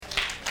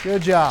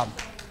Good job.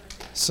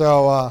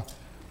 So, all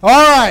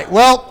right.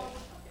 Well,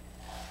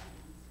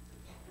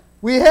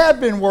 we have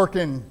been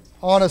working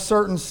on a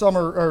certain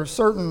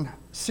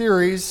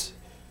series,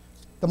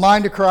 The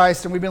Mind of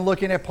Christ, and we've been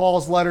looking at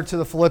Paul's letter to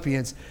the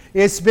Philippians.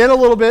 It's been a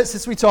little bit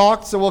since we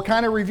talked, so we'll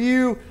kind of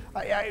review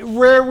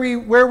where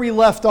we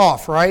left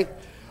off, right?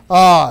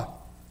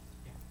 Paul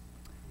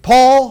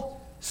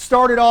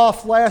started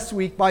off last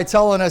week by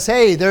telling us,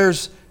 hey,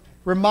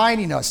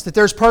 reminding us that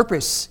there's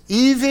purpose,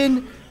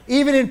 even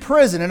in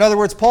prison. In other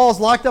words, Paul's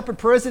locked up in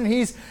prison.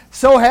 He's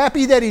so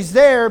happy that he's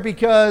there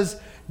because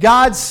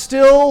God's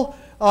still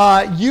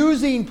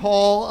using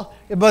Paul,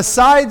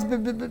 despite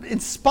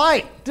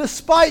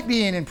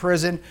being in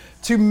prison,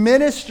 to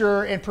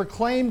minister and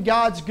proclaim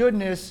God's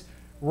goodness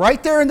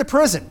right there in the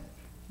prison.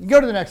 You can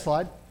go to the next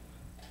slide.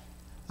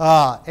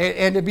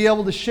 And to be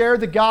able to share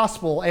the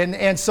gospel,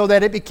 and so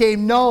that it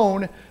became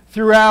known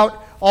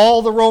throughout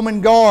all the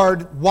Roman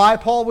guard why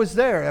Paul was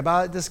there,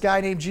 about this guy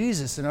named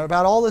Jesus, and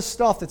about all this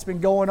stuff that's been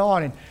going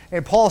on,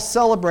 and Paul's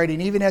celebrating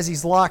even as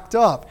he's locked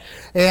up.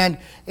 And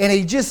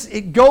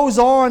it goes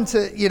on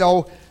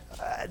to,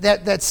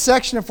 that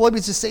section of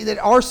Philippians to say that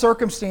our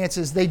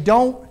circumstances,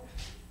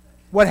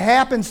 what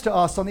happens to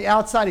us on the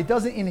outside, it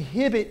doesn't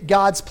inhibit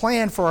God's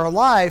plan for our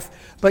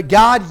life, but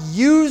God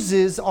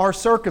uses our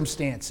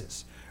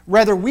circumstances.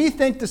 Whether we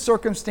think the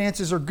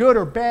circumstances are good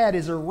or bad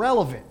is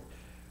irrelevant.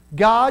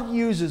 God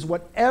uses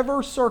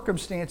whatever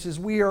circumstances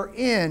we are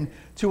in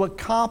to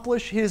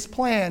accomplish His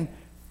plan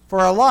for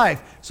our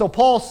life. So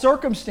Paul's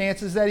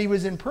circumstances that he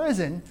was in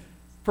prison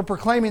for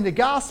proclaiming the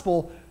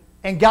gospel,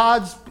 and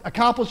God's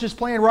accomplished His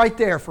plan right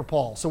there for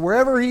Paul. So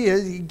wherever he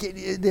is,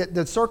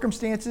 the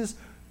circumstances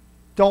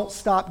don't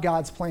stop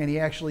God's plan. He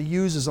actually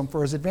uses them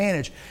for His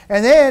advantage.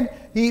 And then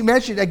he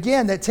mentioned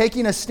again that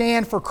taking a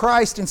stand for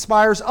Christ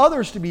inspires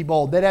others to be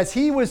bold. That as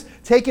he was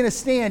taking a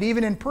stand,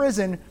 even in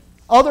prison,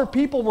 other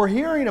people were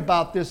hearing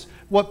about this,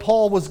 what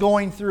Paul was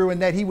going through, and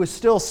that he was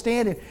still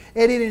standing.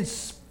 And it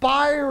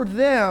inspired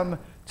them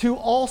to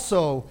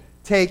also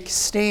take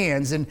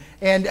stands. And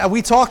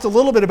we talked a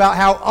little bit about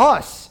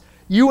how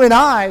you and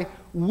I,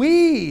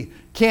 we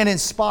can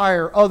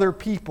inspire other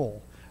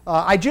people.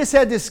 I just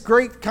had this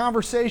great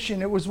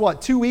conversation. It was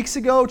 2 weeks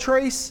ago,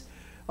 Trace,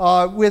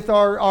 with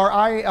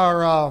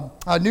our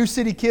New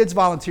City Kids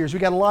volunteers. We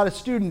got a lot of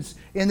students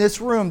in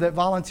this room that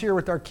volunteer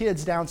with our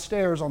kids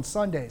downstairs on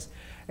Sundays.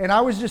 And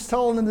I was just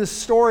telling them this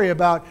story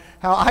about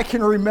how I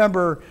can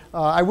remember,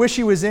 I wish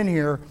he was in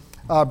here,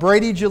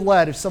 Brady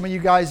Gillette, if some of you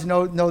guys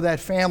know that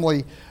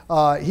family.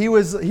 He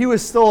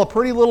was still a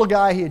pretty little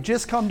guy. He had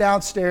just come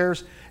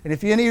downstairs. And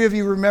if any of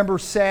you remember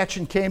Satch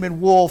and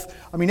Cayman Wolf,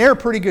 they're in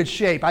pretty good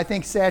shape. I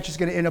think Satch is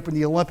going to end up in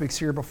the Olympics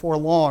here before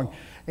long.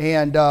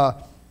 And they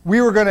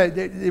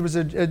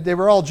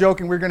were all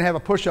joking, we were going to have a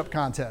push-up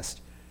contest.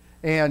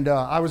 And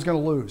I was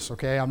going to lose,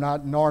 okay? I'm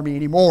not in the Army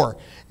anymore.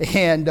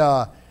 And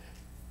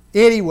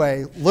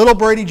anyway, little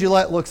Brady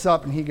Gillette looks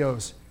up and he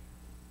goes,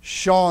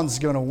 Sean's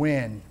going to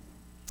win.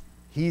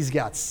 He's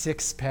got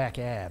six-pack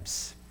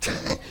abs.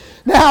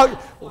 Now,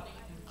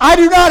 I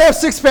do not have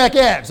six-pack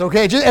abs,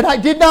 okay? And I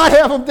did not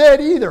have them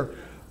then either.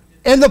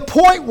 And the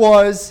point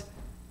was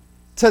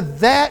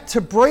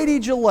to Brady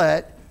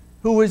Gillette,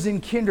 who was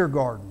in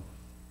kindergarten.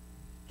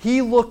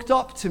 He looked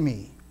up to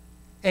me,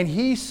 and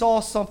he saw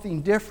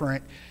something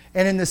different.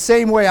 And in the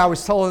same way, I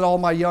was telling all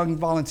my young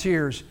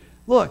volunteers,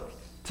 look,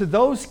 to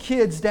those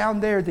kids down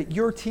there that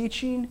you're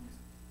teaching,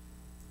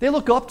 they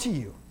look up to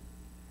you.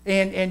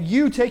 And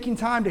you taking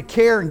time to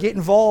care and get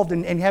involved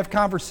and have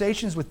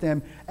conversations with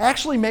them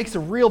actually makes a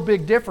real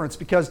big difference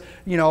because,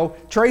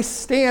 Trace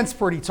stands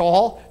pretty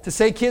tall. To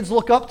say kids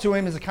look up to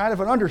him is a kind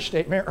of an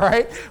understatement,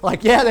 right?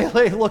 Like, yeah,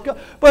 they look up.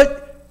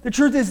 But the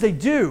truth is they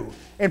do.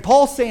 And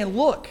Paul's saying,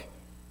 look,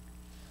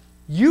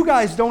 you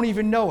guys don't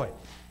even know it.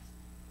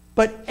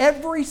 But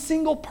every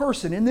single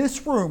person in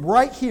this room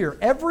right here,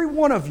 every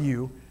one of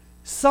you,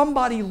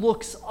 somebody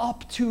looks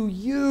up to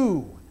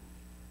you.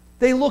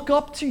 They look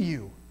up to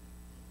you.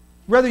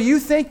 Whether you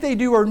think they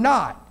do or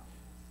not,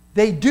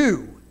 they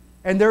do.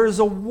 And there is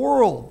a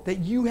world that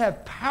you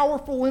have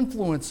powerful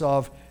influence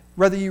of,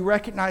 whether you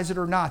recognize it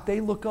or not. They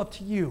look up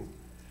to you.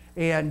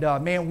 And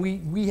man,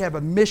 we have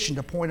a mission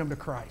to point them to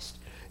Christ.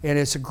 And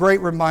it's a great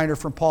reminder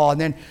from Paul.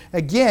 And then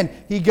again,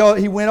 he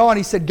went on,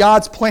 he said,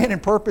 God's plan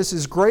and purpose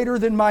is greater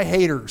than my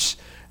haters.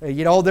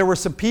 There were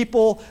some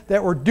people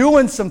that were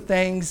doing some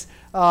things,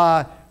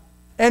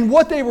 and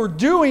what they were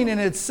doing in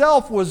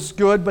itself was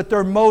good, but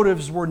their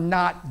motives were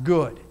not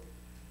good.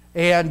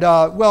 And,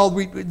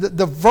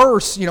 the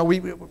verse, we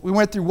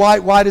went through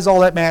why does all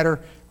that matter?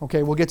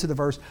 Okay, we'll get to the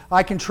verse.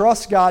 I can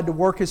trust God to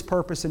work His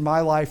purpose in my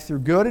life through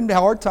good and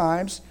hard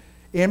times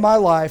in my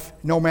life,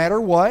 no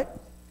matter what.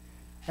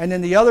 And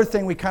then the other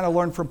thing we kind of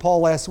learned from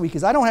Paul last week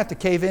is I don't have to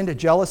cave into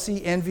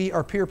jealousy, envy,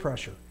 or peer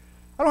pressure.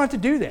 I don't have to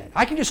do that.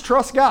 I can just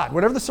trust God,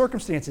 whatever the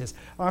circumstance is.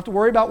 I don't have to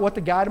worry about what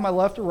the guy to my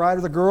left or right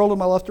or the girl to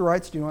my left or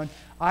right's doing.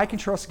 I can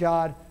trust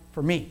God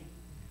for me.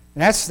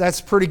 And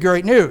that's pretty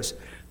great news.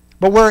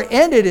 But where it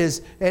ended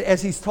is,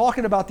 as he's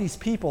talking about these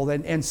people,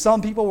 and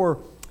some people were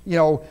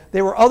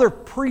there were other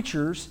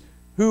preachers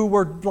who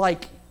were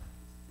like,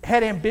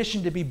 had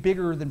ambition to be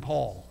bigger than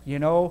Paul.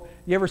 You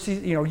ever see,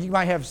 you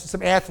might have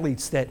some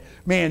athletes that,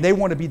 man, they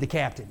want to be the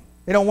captain.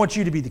 They don't want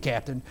you to be the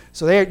captain.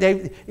 So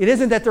it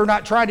isn't that they're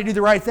not trying to do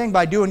the right thing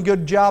by doing a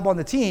good job on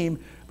the team,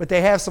 but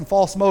they have some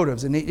false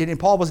motives. And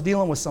Paul was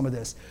dealing with some of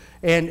this.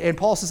 And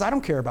Paul says, I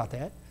don't care about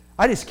that.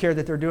 I just care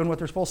that they're doing what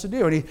they're supposed to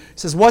do. And he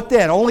says, what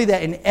then? Only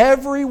that in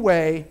every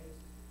way,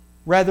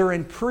 whether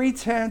in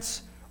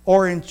pretense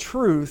or in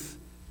truth,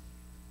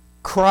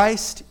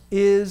 Christ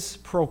is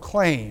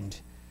proclaimed.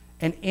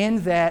 And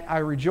in that I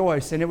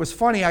rejoice. And it was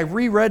funny, I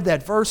reread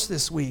that verse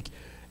this week.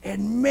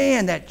 And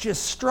man, that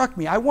just struck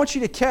me. I want you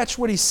to catch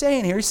what he's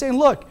saying here. He's saying,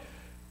 look,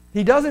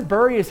 he doesn't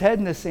bury his head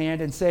in the sand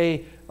and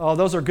say, oh,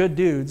 those are good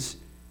dudes.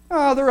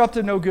 Oh, they're up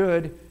to no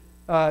good.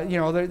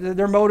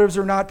 Their motives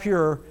are not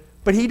pure.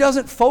 But he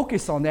doesn't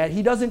focus on that.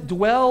 He doesn't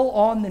dwell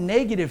on the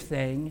negative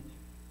thing.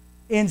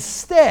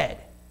 Instead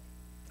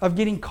of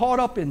getting caught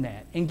up in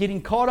that and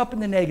getting caught up in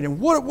the negative.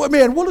 What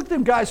are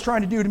them guys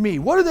trying to do to me?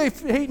 What are they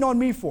hating on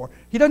me for?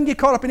 He doesn't get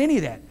caught up in any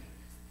of that.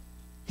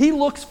 He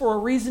looks for a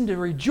reason to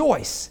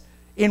rejoice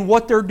in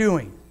what they're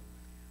doing.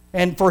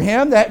 And for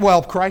him,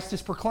 Christ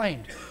is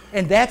proclaimed.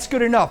 And that's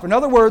good enough. In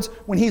other words,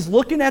 when he's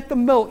looking at the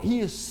mote,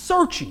 he is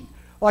searching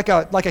like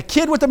a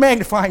kid with a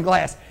magnifying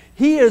glass.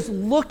 He is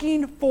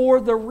looking for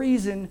the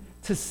reason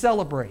to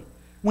celebrate.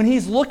 When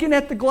he's looking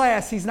at the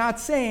glass, he's not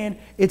saying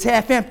it's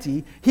half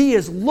empty. He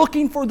is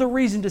looking for the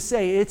reason to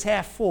say it's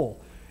half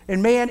full.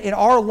 And man, in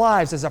our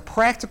lives, as a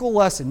practical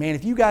lesson, man,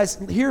 if you guys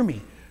hear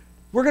me,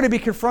 we're going to be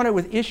confronted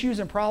with issues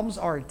and problems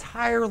our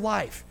entire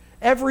life.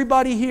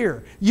 Everybody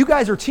here, you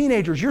guys are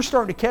teenagers, you're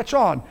starting to catch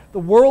on. The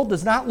world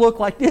does not look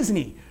like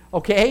Disney,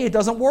 okay? It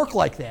doesn't work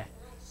like that.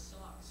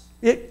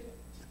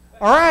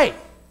 All right.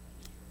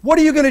 What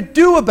are you going to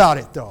do about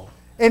it, though?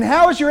 And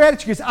how is your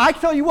attitude? Because I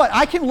tell you what,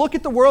 I can look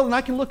at the world and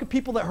I can look at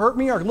people that hurt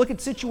me or look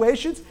at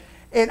situations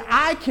and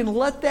I can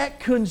let that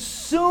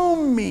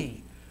consume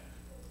me.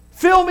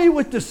 Fill me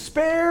with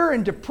despair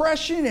and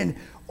depression,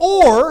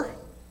 or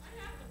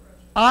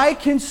I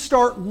can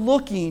start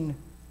looking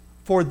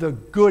for the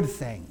good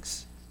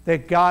things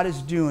that God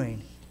is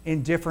doing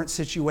in different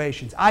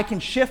situations. I can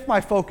shift my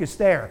focus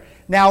there.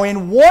 Now,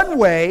 in one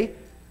way,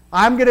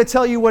 I'm going to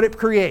tell you what it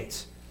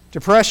creates.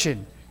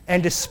 Depression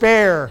and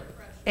despair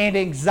and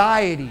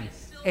anxiety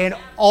and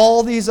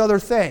all these other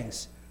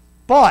things.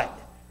 But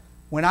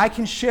when I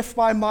can shift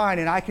my mind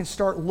and I can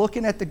start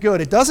looking at the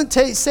good, it doesn't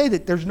say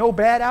that there's no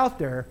bad out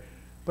there,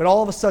 but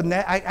all of a sudden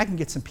I can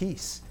get some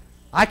peace.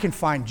 I can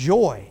find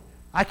joy.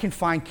 I can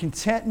find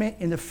contentment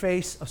in the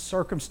face of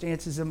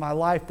circumstances in my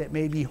life that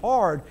may be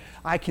hard.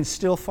 I can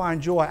still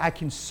find joy. I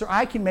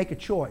can make a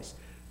choice.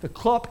 The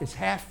cup is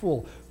half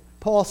full.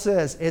 Paul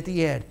says at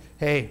the end,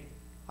 hey,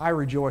 I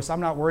rejoice.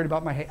 I'm not worried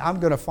about my hate. I'm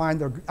going to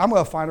find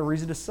a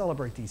reason to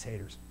celebrate these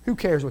haters. Who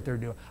cares what they're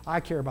doing? I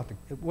care about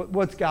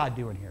what's God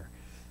doing here.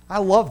 I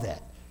love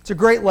that. It's a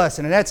great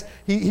lesson. And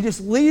he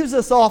just leaves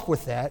us off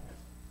with that.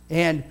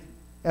 And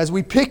as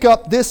we pick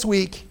up this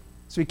week,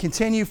 as we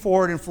continue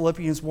forward in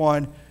Philippians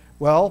 1,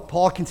 well,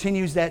 Paul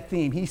continues that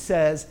theme. He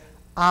says,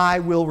 I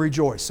will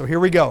rejoice. So here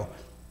we go.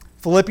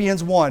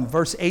 Philippians 1,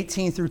 verse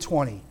 18 through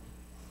 20.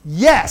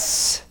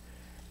 Yes,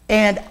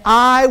 and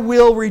I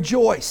will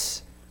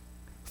rejoice.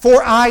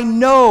 For I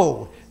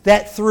know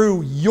that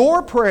through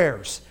your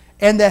prayers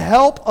and the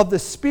help of the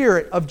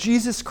Spirit of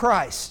Jesus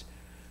Christ,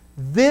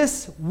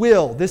 this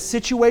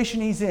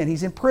situation he's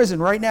in prison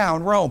right now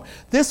in Rome,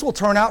 this will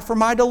turn out for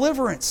my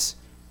deliverance,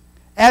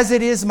 as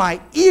it is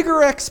my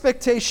eager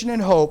expectation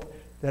and hope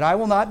that I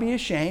will not be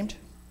ashamed,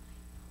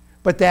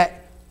 but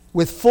that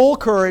with full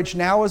courage,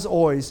 now as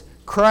always,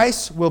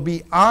 Christ will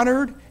be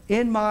honored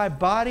in my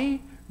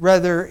body,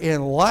 whether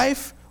in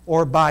life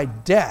or by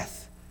death.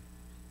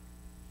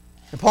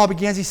 And Paul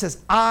begins, he says,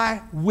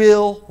 I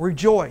will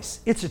rejoice.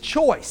 It's a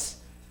choice.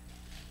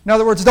 In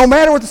other words, no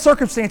matter what the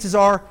circumstances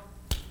are,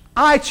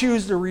 I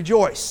choose to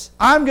rejoice.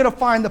 I'm going to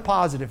find the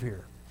positive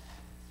here.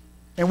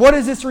 And what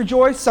is this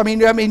rejoice? I mean,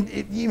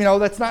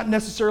 that's not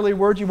necessarily a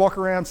word you walk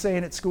around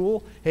saying at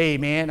school. Hey,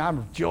 man,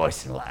 I'm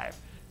rejoicing in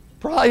life.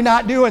 Probably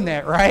not doing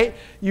that, right?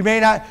 You may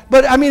not.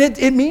 But, I mean,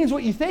 it means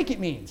what you think it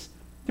means.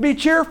 To be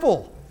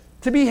cheerful,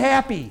 to be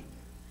happy,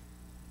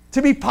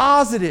 to be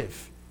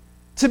positive,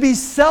 to be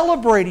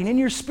celebrating in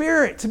your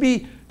spirit, to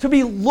be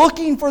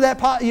looking for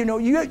that.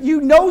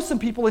 You know some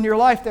people in your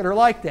life that are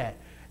like that.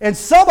 And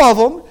some of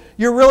them,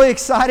 you're really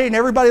excited and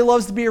everybody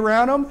loves to be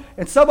around them.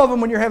 And some of them,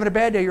 when you're having a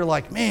bad day, you're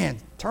like, man,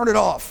 turn it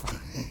off.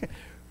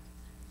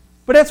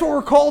 But that's what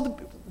we're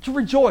called to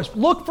rejoice.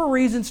 Look for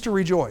reasons to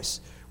rejoice.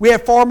 We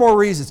have far more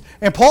reasons.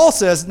 And Paul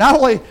says, not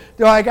only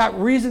do I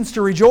got reasons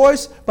to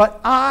rejoice,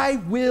 but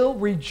I will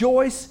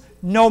rejoice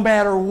no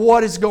matter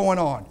what is going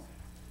on.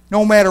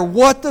 No matter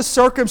what the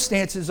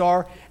circumstances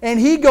are. And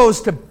he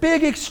goes to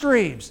big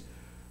extremes.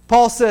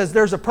 Paul says,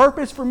 there's a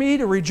purpose for me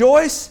to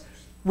rejoice,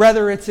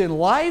 whether it's in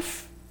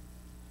life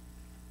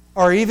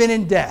or even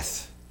in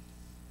death.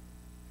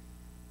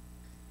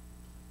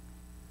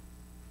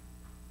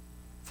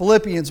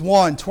 Philippians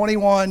 1,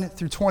 21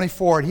 through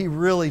 24, and he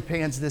really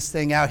pans this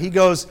thing out. He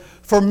goes,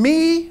 "For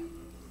me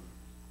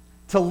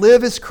to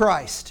live is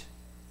Christ,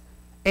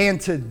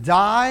 and to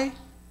die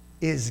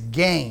is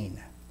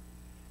gain.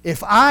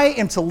 If I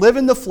am to live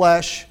in the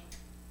flesh,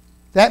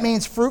 that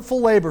means fruitful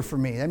labor for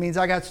me. That means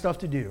I got stuff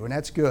to do, and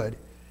that's good.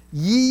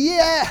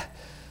 Yeah!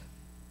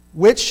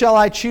 Which shall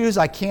I choose?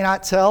 I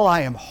cannot tell.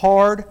 I am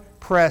hard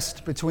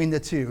pressed between the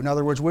two." In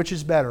other words, which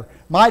is better?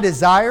 My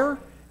desire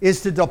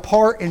is to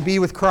depart and be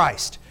with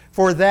Christ,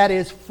 for that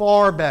is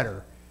far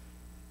better.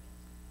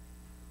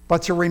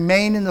 But to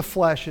remain in the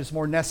flesh is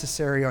more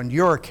necessary on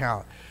your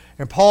account.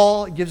 And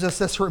Paul gives us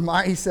this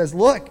reminder. He says,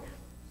 look,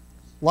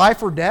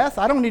 life or death,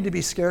 I don't need to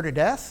be scared of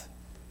death.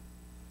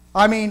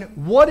 I mean,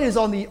 what is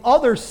on the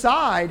other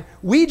side?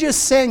 We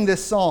just sang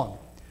this song.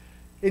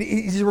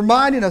 He's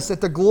reminding us that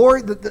the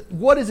glory,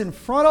 what is in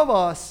front of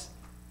us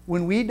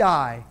when we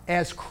die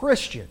as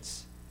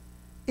Christians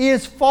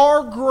is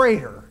far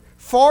greater,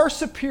 far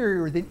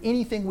superior than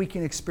anything we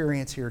can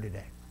experience here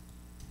today.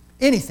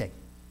 Anything.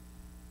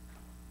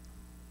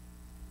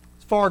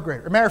 It's far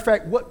greater. As a matter of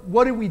fact,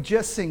 what did we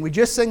just sing? We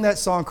just sang that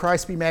song,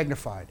 "Christ Be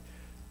Magnified."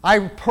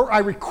 I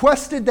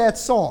requested that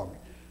song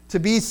to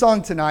be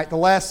sung tonight, the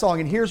last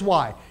song, and here's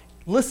why.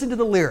 Listen to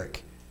the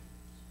lyric.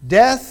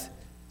 Death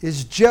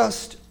is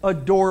just a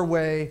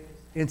doorway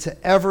into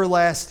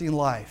everlasting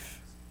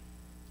life.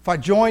 If I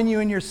join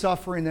you in your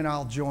suffering, then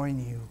I'll join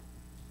you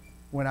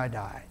when I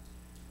die.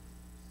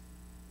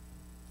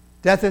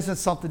 Death isn't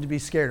something to be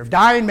scared of.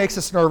 Dying makes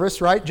us nervous,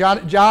 right? John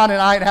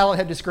and I and Helen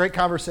had this great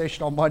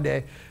conversation on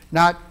Monday,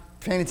 not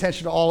paying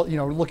attention to all,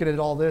 looking at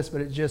all this, but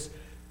it just,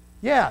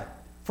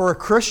 for a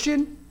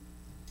Christian,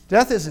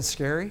 death isn't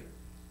scary.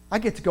 I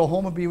get to go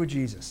home and be with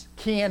Jesus.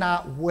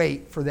 Cannot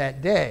wait for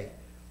that day.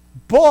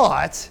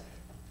 But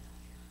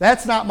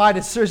that's not my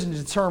decision to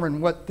determine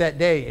what that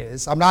day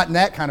is. I'm not in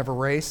that kind of a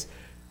race.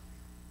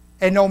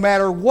 And no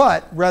matter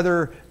what,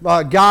 whether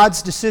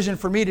God's decision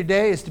for me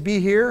today is to be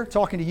here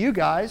talking to you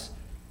guys,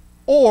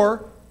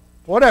 or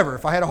whatever,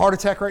 if I had a heart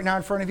attack right now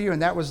in front of you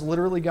and that was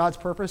literally God's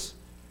purpose,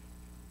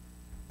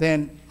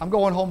 then I'm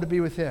going home to be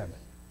with Him.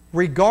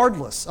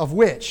 Regardless of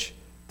which,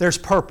 there's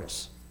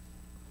purpose.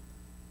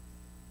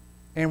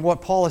 And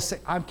what Paul is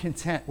saying, I'm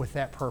content with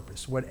that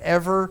purpose,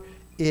 whatever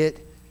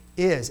it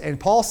is. And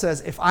Paul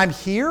says, if I'm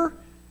here,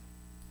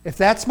 if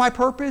that's my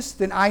purpose,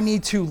 then I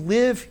need to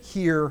live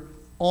here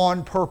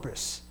on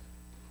purpose.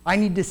 I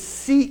need to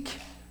seek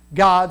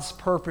God's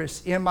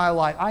purpose in my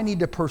life. I need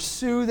to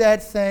pursue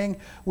that thing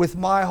with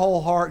my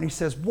whole heart. And he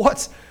says,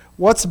 what's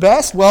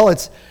best? Well,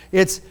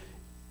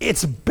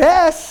 it's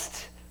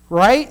best,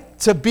 right,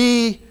 to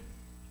be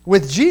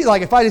with Jesus.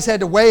 Like if I just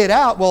had to weigh it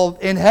out, well,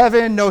 in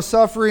heaven, no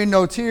suffering,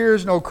 no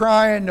tears, no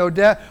crying, no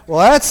death. Well,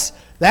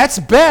 that's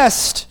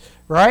best,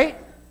 right?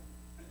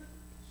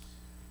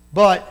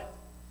 But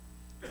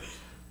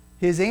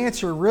his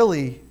answer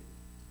really,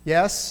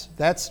 yes,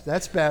 that's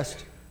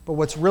best. But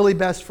what's really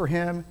best for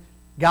him,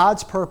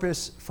 God's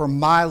purpose for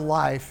my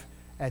life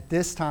at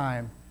this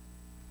time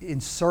in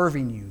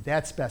serving you,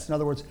 that's best. In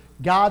other words,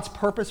 God's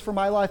purpose for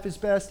my life is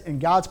best, and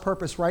God's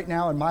purpose right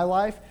now in my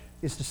life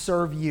is to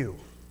serve you.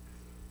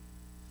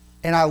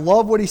 And I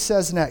love what he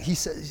says next. He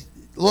says,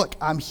 look,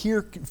 I'm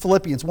here,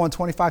 Philippians 1,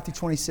 25 through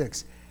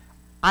 26.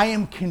 I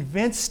am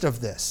convinced of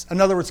this.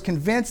 In other words,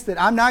 convinced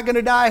that I'm not going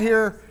to die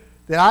here,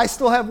 that I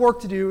still have work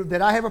to do,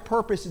 that I have a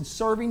purpose in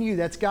serving you.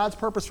 That's God's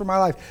purpose for my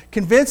life.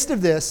 Convinced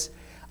of this,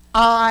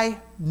 I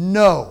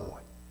know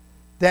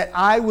that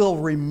I will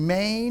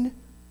remain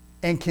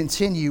and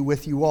continue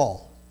with you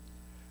all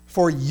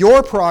for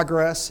your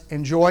progress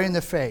and joy in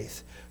the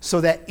faith,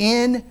 so that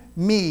in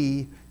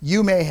me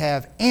you may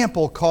have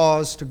ample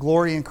cause to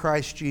glory in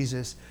Christ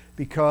Jesus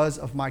because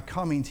of my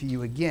coming to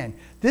you again.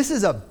 This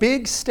is a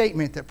big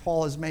statement that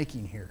Paul is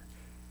making here.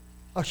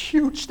 A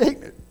huge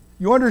statement.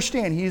 You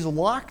understand, he's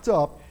locked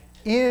up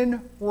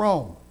in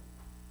Rome.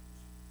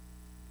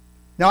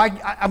 Now,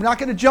 I'm not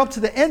going to jump to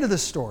the end of the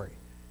story,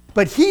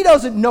 but he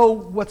doesn't know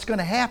what's going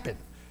to happen.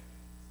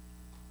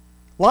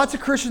 Lots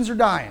of Christians are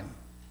dying.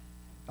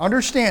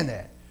 Understand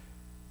that.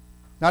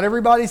 Not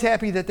everybody's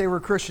happy that they were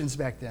Christians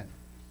back then.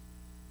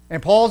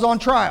 And Paul's on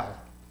trial.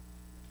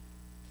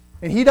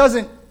 And he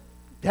doesn't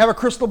have a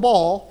crystal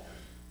ball,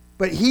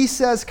 but he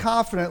says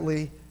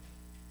confidently,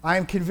 I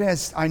am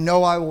convinced, I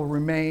know I will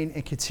remain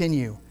and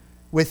continue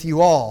with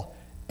you all.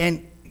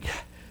 And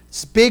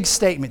it's a big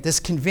statement, this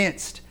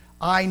convinced,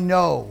 I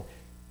know.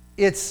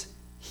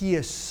 He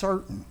is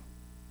certain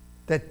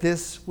that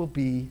this will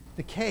be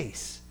the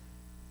case.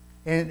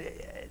 And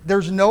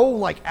there's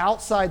no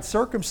outside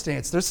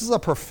circumstance. This is a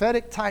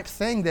prophetic type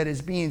thing that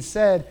is being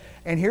said.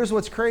 And here's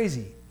what's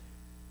crazy.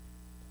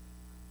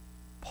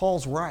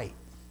 Paul's right.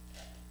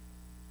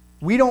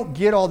 We don't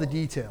get all the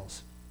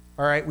details.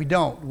 All right, we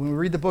don't. When we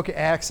read the book of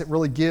Acts, it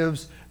really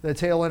gives the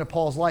tail end of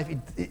Paul's life.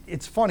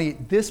 It's funny,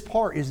 this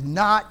part is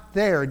not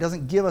there. It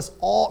doesn't give us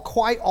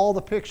quite all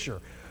the picture.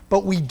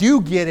 But we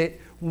do get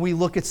it when we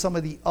look at some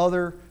of the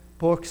other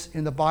books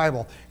in the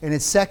Bible. And in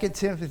 2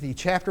 Timothy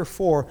chapter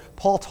 4,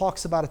 Paul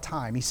talks about a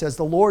time. He says,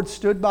 the Lord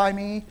stood by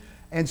me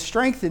and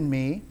strengthened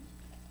me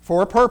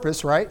for a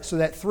purpose, right? So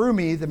that through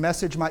me the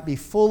message might be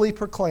fully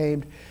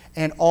proclaimed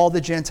and all the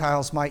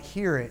Gentiles might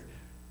hear it.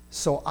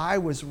 So I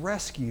was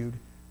rescued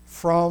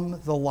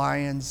from the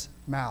lion's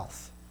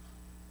mouth.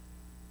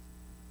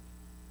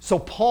 So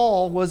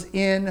Paul was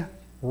in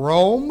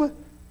Rome,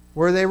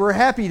 where they were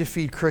happy to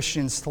feed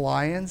Christians to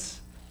lions,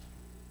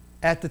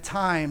 at the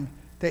time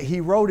that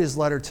he wrote his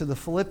letter to the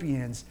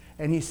Philippians.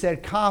 And he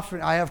said,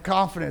 I have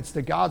confidence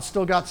that God's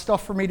still got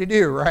stuff for me to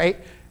do, right?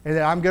 And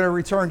that I'm going to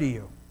return to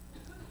you.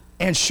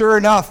 And sure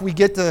enough, we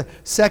get to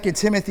 2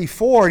 Timothy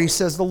 4, and he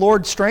says, the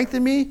Lord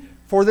strengthened me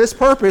for this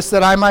purpose,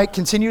 that I might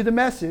continue the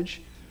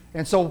message.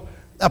 And so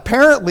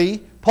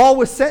apparently, Paul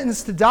was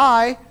sentenced to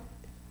die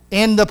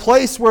in the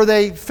place where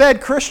they fed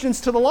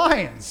Christians to the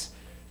lions,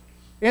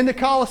 in the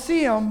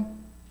Colosseum,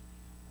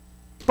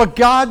 but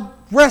God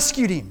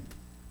rescued him.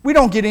 We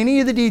don't get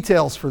any of the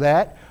details for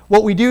that.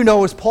 What we do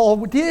know is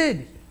Paul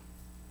did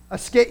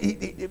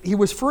escape. He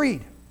was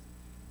freed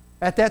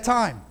at that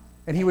time,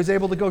 and he was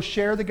able to go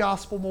share the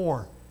gospel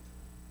more.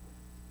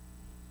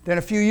 Then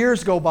a few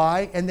years go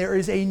by, and there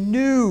is a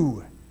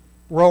new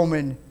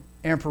Roman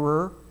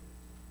emperor,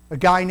 a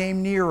guy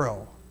named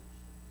Nero.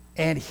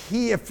 And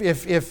he,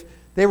 if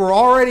they were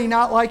already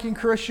not liking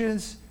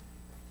Christians,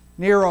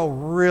 Nero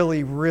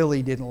really,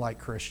 really didn't like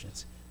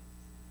Christians.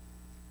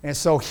 And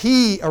so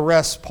he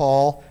arrests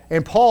Paul,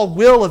 and Paul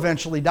will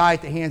eventually die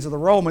at the hands of the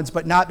Romans,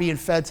 but not being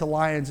fed to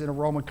lions in a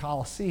Roman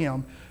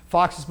Colosseum.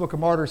 Fox's Book of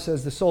Martyrs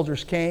says the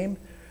soldiers came,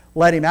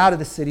 led him out of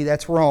the city,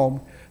 that's Rome,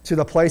 to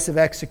the place of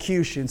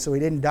execution, so he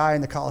didn't die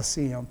in the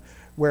Colosseum,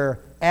 where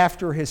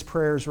after his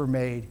prayers were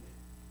made,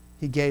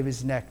 he gave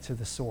his neck to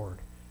the sword.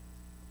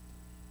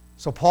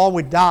 So Paul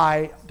would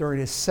die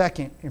during his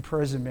second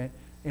imprisonment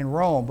in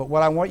Rome. But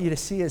what I want you to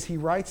see is he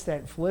writes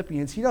that in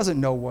Philippians. He doesn't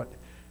know what,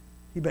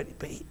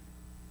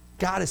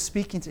 God is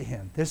speaking to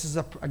him. This is,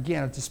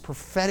 this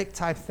prophetic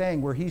type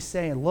thing where he's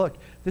saying, look,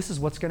 this is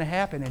what's going to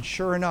happen. And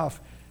sure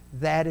enough,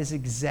 that is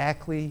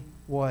exactly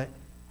what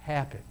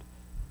happened.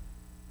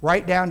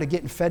 Right down to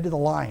getting fed to the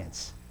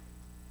lions.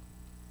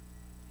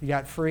 He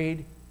got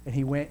freed, and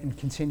he went and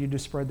continued to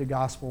spread the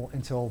gospel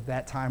until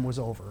that time was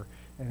over,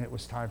 and it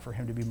was time for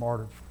him to be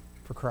martyred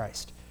for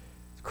Christ.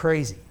 It's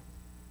crazy.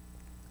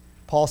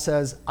 Paul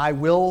says, I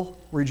will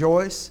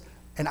rejoice,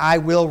 and I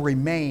will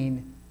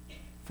remain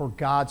for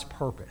God's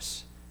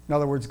purpose. In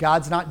other words,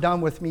 God's not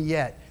done with me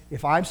yet.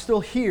 If I'm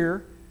still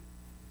here,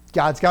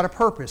 God's got a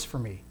purpose for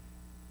me.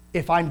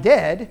 If I'm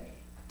dead,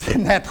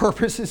 then that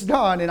purpose is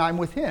done, and I'm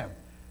with him.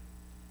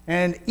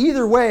 And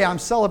either way, I'm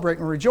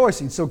celebrating and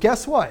rejoicing. So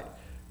guess what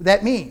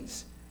that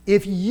means?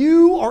 If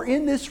you are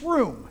in this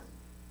room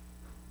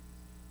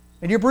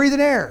and you're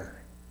breathing air,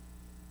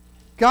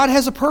 God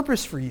has a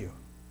purpose for you.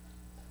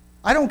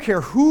 I don't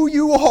care who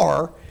you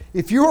are.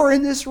 If you are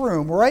in this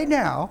room right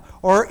now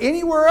or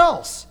anywhere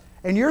else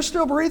and you're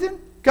still breathing,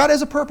 God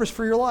has a purpose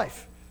for your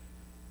life.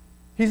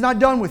 He's not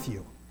done with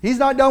you. He's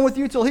not done with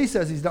you till he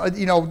says he's done.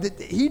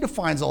 He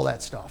defines all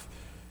that stuff.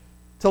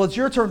 Till it's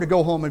your turn to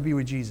go home and be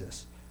with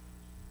Jesus.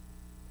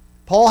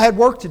 Paul had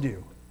work to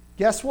do.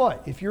 Guess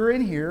what? If you're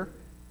in here,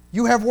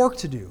 you have work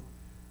to do.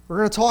 We're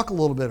going to talk a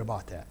little bit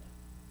about that.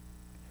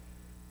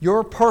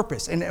 Your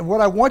purpose. And what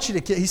I want you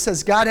to, he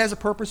says God has a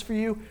purpose for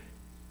you.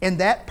 And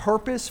that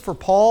purpose for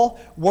Paul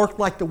worked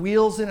like the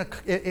wheels in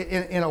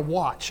a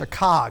watch, a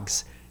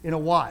cogs in a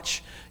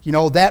watch.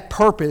 That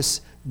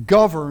purpose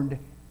governed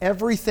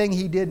everything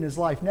he did in his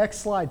life. Next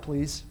slide,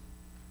 please.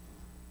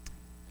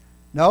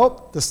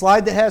 Nope, the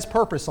slide that has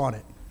purpose on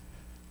it.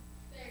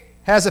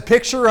 Has a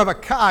picture of a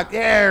cog.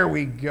 There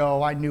we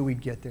go. I knew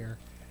we'd get there.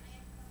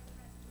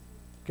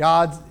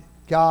 God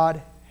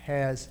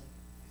has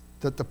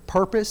the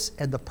purpose,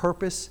 and the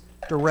purpose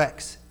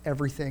directs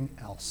everything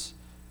else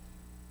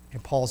in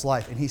Paul's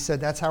life. And he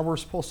said that's how we're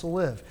supposed to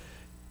live.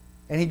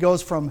 And he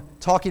goes from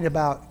talking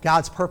about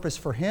God's purpose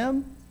for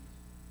him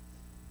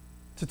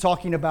to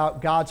talking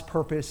about God's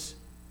purpose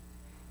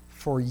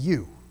for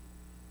you.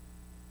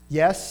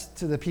 Yes,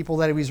 to the people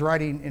that he was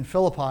writing in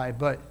Philippi,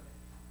 but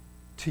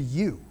to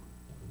you.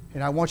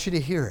 And I want you to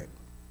hear it.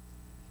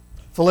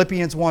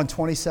 Philippians 1,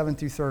 27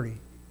 through 30.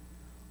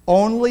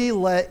 Only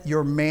let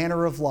your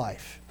manner of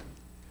life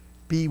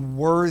be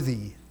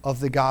worthy of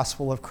the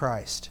gospel of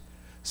Christ,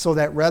 so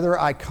that whether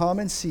I come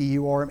and see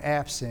you or am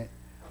absent,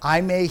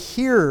 I may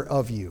hear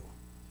of you,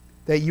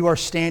 that you are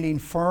standing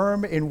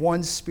firm in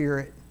one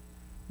spirit,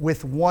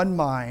 with one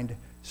mind,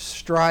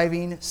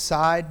 striving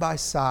side by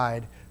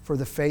side for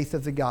the faith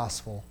of the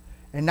gospel,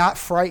 and not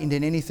frightened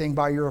in anything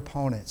by your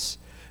opponents.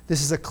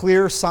 This is a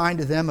clear sign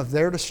to them of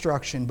their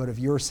destruction, but of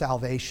your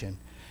salvation,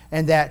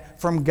 and that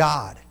from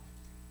God.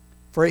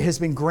 For it has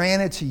been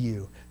granted to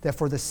you that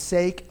for the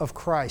sake of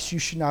Christ you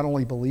should not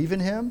only believe in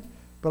him,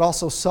 but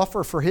also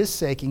suffer for his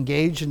sake,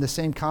 engaged in the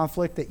same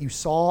conflict that you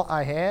saw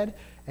I had,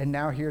 and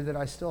now hear that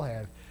I still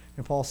have.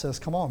 And Paul says,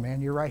 come on,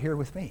 man, you're right here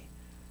with me.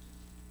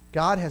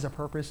 God has a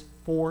purpose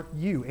for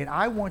you, and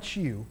I want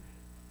you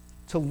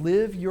to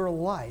live your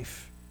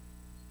life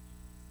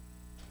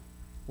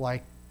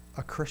like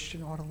a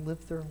Christian ought to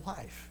live their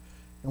life.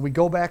 And we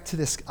go back to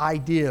this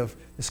idea of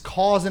this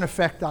cause and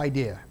effect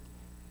idea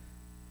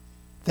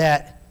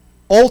that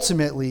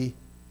ultimately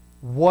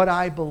what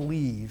I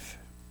believe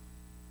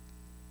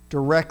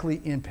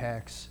directly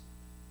impacts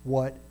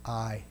what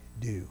I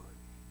do.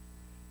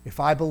 If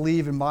I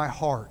believe in my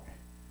heart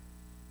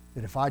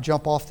that if I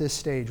jump off this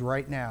stage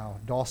right now,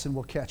 Dawson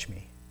will catch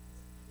me,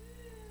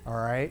 all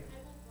right,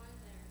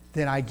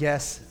 then I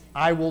guess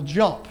I will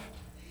jump.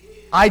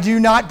 I do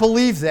not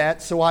believe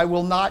that, so I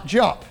will not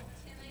jump.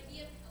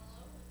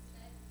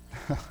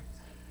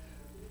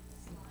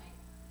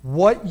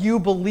 What you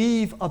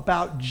believe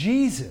about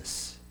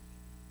Jesus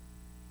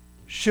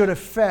should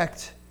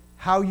affect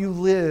how you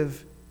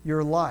live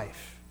your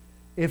life.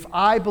 If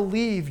I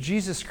believe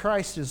Jesus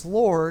Christ is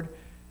Lord,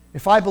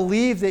 if I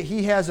believe that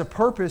He has a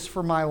purpose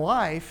for my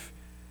life,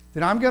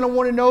 then I'm going to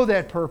want to know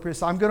that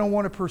purpose. I'm going to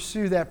want to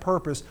pursue that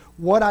purpose.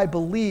 What I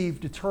believe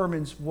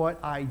determines what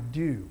I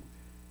do.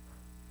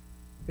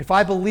 If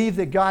I believe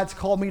that God's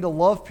called me to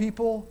love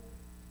people,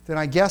 then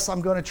I guess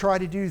I'm going to try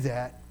to do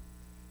that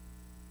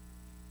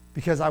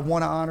because I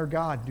want to honor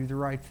God and do the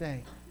right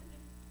thing.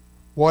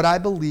 What I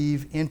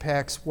believe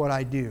impacts what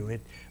I do.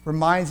 It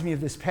reminds me of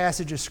this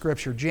passage of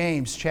Scripture,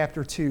 James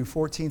chapter 2,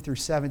 14 through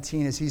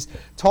 17, as he's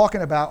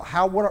talking about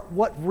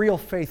what real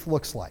faith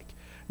looks like.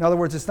 In other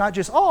words, it's not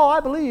just, oh,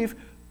 I believe,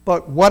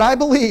 but what I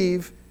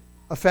believe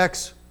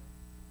affects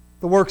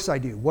the works I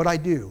do, what I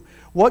do.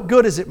 What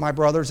good is it, my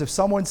brothers, if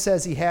someone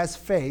says he has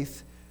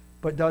faith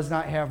but does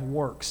not have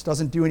works,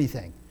 doesn't do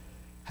anything?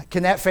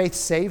 Can that faith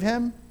save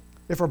him?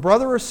 If a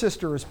brother or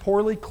sister is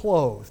poorly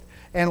clothed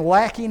and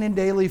lacking in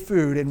daily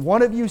food, and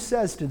one of you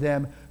says to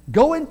them,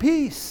 go in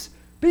peace,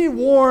 be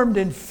warmed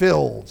and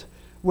filled,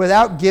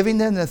 without giving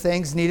them the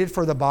things needed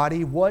for the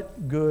body,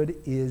 what good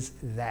is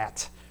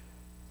that?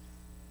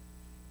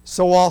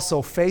 So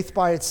also, faith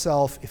by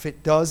itself, if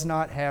it does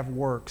not have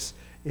works,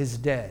 is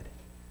dead.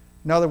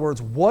 In other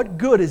words, what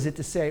good is it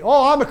to say,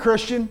 oh, I'm a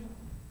Christian,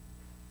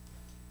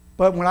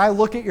 but when I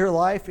look at your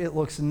life, it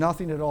looks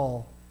nothing at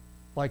all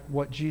like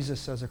what Jesus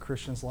says a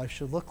Christian's life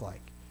should look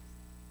like.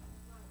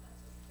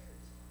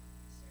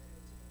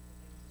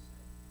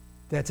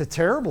 That's a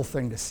terrible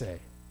thing to say.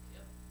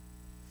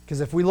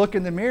 Because if we look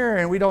in the mirror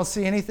and we don't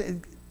see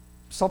anything,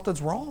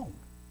 something's wrong.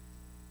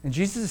 And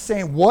Jesus is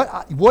saying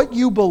what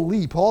you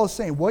believe, Paul is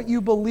saying, what you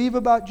believe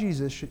about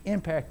Jesus should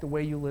impact the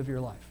way you live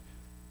your life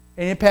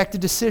and impact the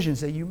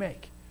decisions that you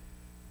make.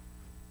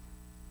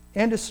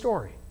 End of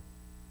story.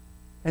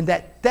 And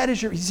that is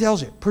he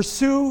tells you,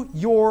 pursue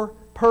your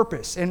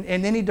purpose. And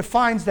then he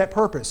defines that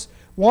purpose.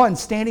 One,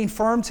 standing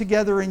firm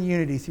together in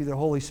unity through the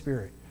Holy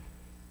Spirit.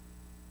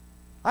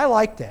 I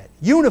like that.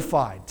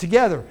 Unified,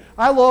 together.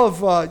 I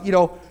love,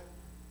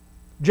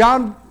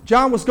 John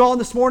was gone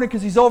this morning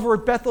because he's over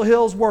at Bethel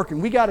Hills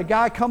working. We got a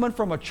guy coming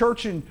from a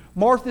church in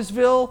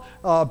Marthasville,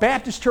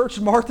 Baptist church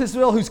in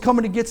Marthasville, who's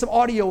coming to get some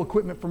audio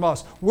equipment from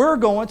us. We're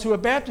going to a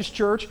Baptist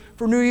church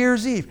for New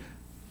Year's Eve.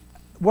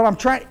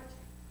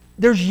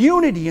 There's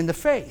unity in the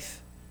faith.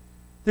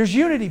 There's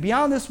unity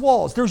beyond this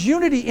walls. There's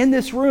unity in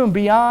this room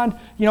beyond,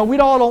 we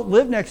all don't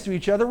live next to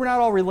each other. We're not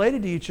all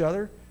related to each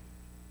other.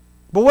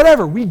 But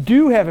whatever, we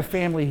do have a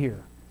family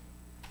here.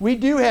 We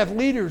do have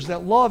leaders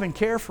that love and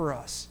care for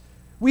us.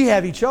 We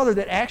have each other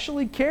that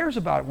actually cares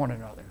about one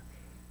another.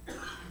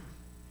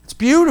 It's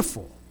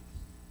beautiful.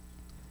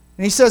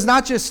 And he says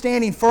not just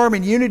standing firm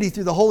in unity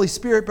through the Holy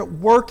Spirit, but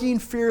working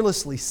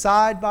fearlessly,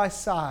 side by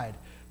side,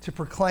 to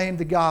proclaim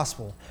the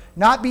gospel.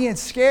 Not being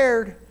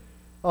scared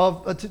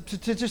of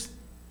to just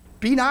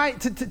be nice,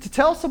 to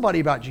tell somebody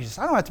about Jesus.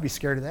 I don't have to be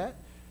scared of that.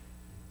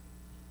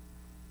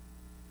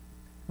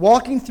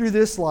 Walking through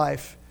this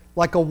life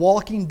like a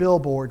walking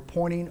billboard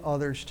pointing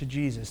others to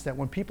Jesus. That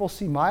when people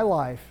see my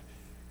life,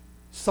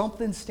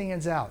 something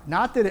stands out.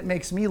 Not that it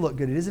makes me look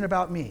good. It isn't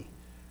about me.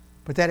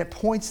 But that it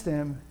points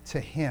them to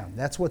Him.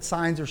 That's what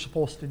signs are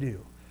supposed to do.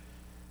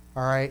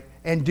 All right?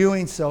 And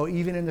doing so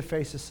even in the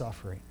face of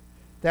suffering.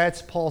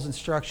 That's Paul's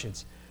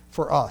instructions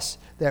for us.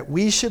 That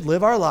we should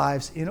live our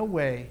lives in a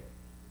way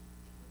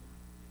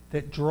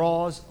that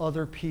draws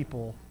other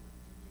people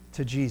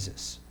to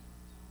Jesus.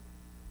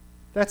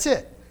 That's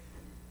it.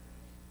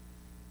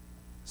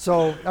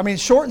 So,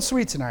 short and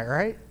sweet tonight,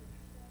 right?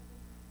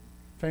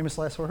 Famous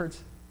last words.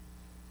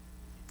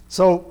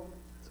 So,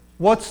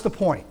 what's the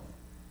point?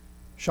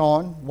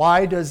 Sean,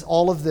 why does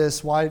all of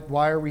this, why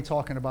are we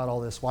talking about all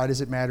this? Why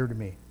does it matter to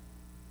me?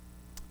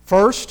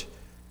 First,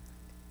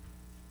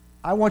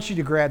 I want you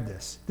to grab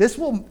this.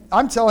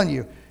 I'm telling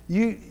you,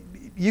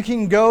 you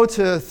can go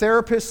to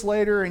therapists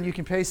later and you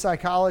can pay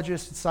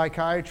psychologists and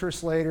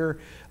psychiatrists later.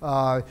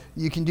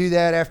 You can do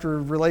that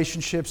after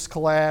relationships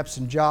collapse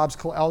and jobs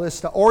collapse, all this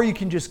stuff. Or you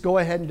can just go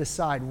ahead and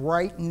decide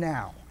right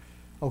now,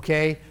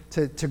 okay,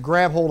 to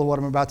grab hold of what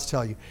I'm about to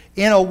tell you.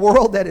 In a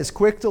world that is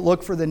quick to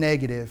look for the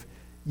negative,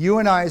 you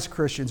and I as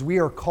Christians, we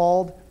are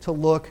called to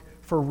look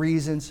for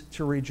reasons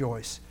to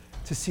rejoice,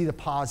 to see the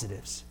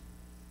positives.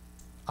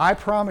 I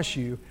promise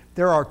you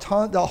There are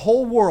the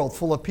whole world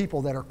full of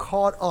people that are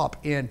caught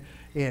up in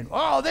they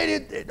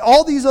did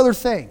all these other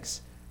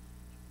things.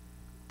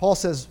 Paul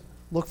says,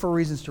 look for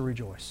reasons to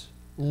rejoice.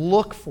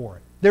 Look for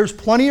it. There's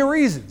plenty of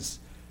reasons.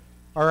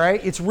 All right?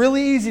 It's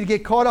really easy to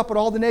get caught up in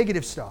all the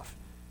negative stuff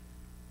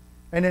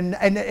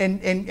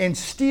and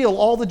steal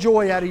all the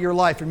joy out of your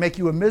life and make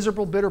you a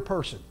miserable, bitter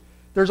person.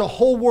 There's a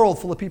whole world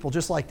full of people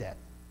just like that.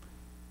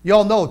 You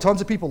all know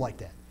tons of people like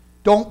that.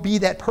 Don't be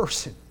that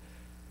person.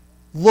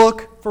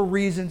 Look for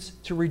reasons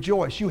to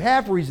rejoice. You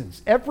have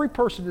reasons. Every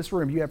person in this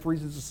room, you have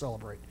reasons to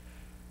celebrate.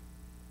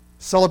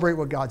 Celebrate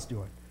what God's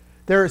doing.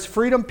 There is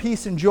freedom,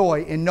 peace, and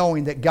joy in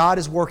knowing that God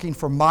is working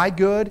for my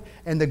good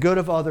and the good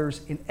of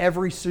others in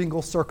every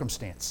single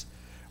circumstance.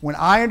 When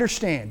I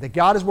understand that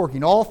God is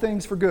working all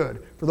things for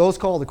good for those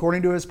called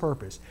according to His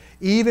purpose,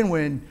 even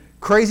when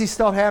crazy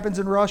stuff happens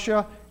in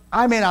Russia,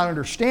 I may not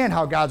understand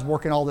how God's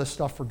working all this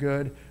stuff for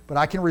good, but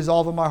I can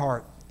resolve in my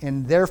heart.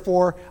 And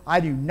therefore, I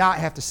do not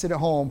have to sit at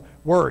home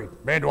worried.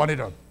 Man, do I need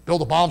to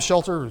build a bomb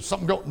shelter or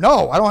something go?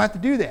 No, I don't have to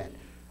do that.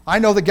 I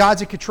know that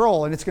God's in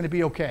control and it's going to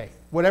be okay.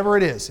 Whatever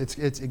it is,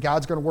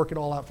 God's going to work it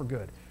all out for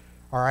good.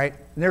 All right?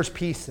 And there's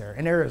peace there.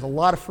 And there is a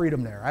lot of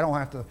freedom there. I don't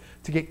have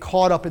to get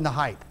caught up in the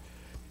hype.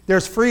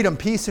 There's freedom,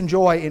 peace, and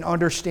joy in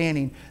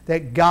understanding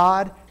that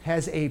God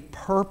has a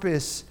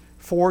purpose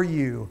for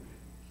you.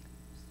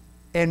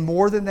 And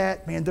more than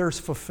that, man, there's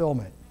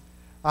fulfillment.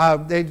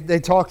 They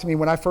talked to me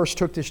when I first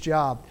took this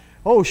job.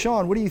 Oh,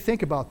 Sean, what do you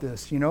think about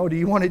this? Do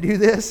you want to do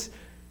this?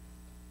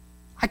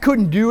 I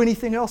couldn't do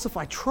anything else if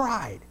I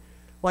tried.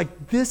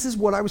 Like, this is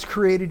what I was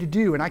created to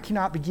do, and I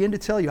cannot begin to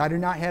tell you, I do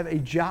not have a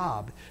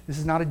job. This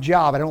is not a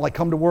job. I don't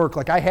come to work.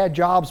 Like, I had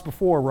jobs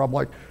before where I'm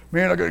like,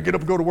 man, I got to get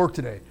up and go to work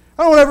today.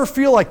 I don't ever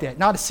feel like that,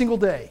 not a single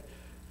day.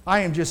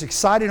 I am just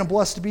excited and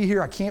blessed to be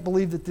here. I can't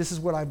believe that this is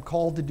what I'm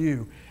called to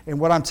do. And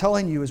what I'm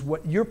telling you is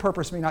what your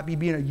purpose may not be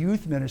being a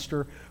youth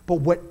minister, but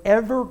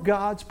whatever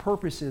God's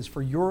purpose is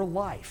for your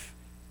life,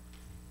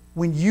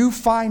 when you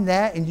find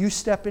that and you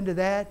step into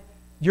that,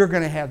 you're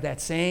going to have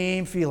that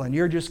same feeling.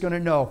 You're just going to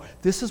know,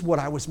 this is what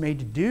I was made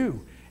to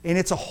do. And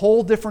it's a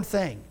whole different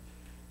thing.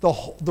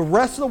 The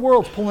rest of the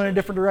world's pulling in a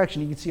different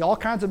direction. You can see all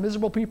kinds of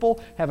miserable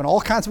people having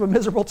all kinds of a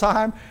miserable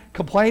time,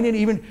 complaining.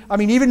 Even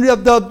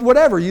the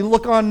whatever. You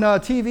look on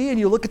TV and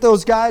you look at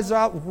those guys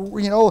out,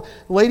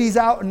 ladies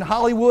out in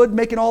Hollywood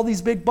making all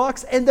these big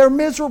bucks, and they're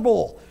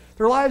miserable.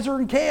 Their lives are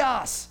in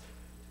chaos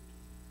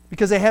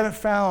because they haven't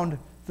found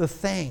the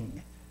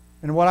thing.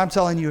 And what I'm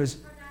telling you is,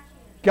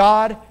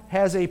 God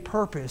has a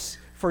purpose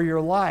for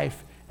your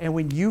life, and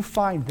when you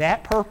find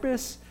that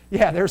purpose,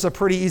 there's a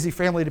pretty easy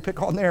family to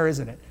pick on there,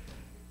 isn't it?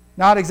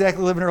 Not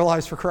exactly living their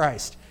lives for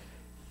Christ.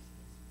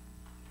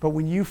 But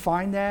when you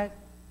find that,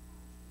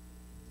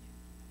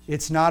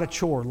 it's not a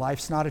chore.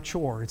 Life's not a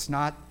chore.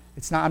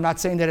 I'm not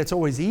saying that it's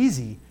always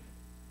easy,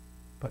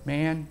 but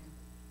man,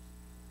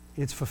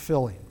 it's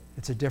fulfilling.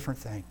 It's a different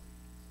thing.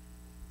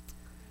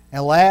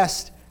 And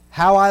last,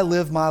 how I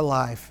live my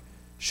life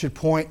should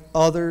point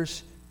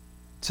others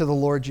to the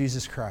Lord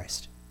Jesus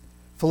Christ.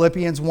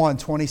 Philippians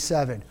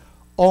 1:27.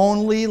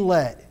 Only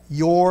let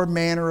your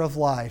manner of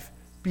life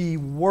be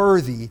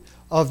worthy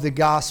of the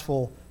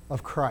gospel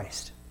of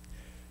Christ.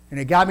 And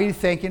it got me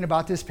thinking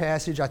about this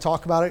passage. I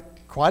talk about it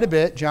quite a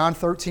bit. John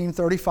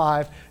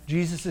 13:35.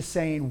 Jesus is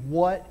saying,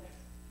 what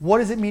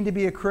does it mean to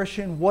be a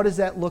Christian? What does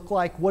that look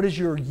like? What does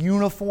your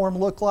uniform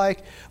look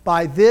like?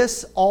 By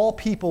this, all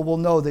people will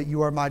know that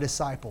you are my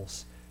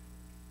disciples,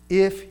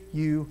 if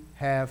you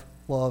have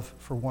love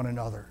for one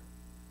another.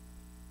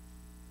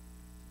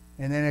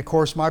 And then, of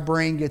course, my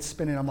brain gets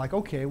spinning. I'm like,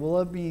 okay,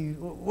 well,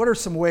 what are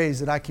some ways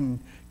that I can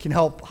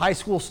help high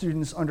school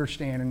students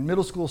understand and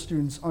middle school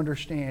students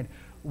understand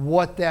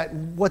what that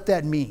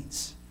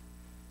means?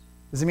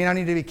 Does it mean I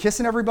need to be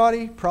kissing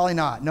everybody? Probably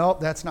not. Nope,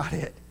 that's not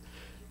it.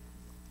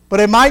 But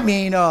it might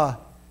mean,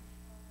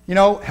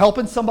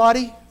 helping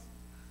somebody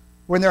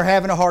when they're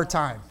having a hard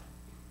time.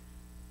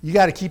 You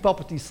got to keep up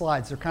with these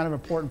slides. They're kind of an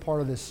important part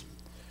of this.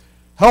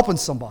 Helping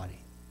somebody.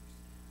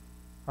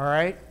 All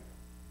right?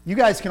 You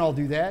guys can all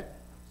do that.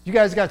 You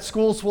guys got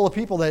schools full of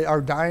people that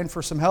are dying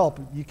for some help.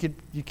 You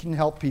can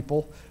help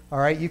people. All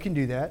right, you can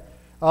do that.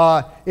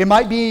 It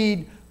might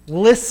be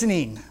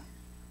listening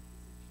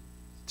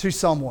to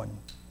someone.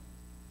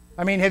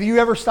 I mean, have you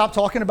ever stopped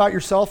talking about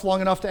yourself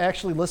long enough to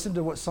actually listen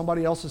to what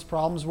somebody else's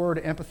problems were,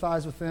 to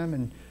empathize with them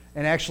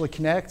and actually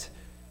connect?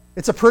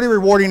 It's a pretty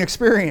rewarding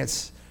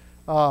experience.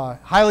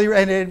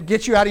 And it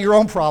gets you out of your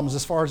own problems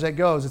as far as that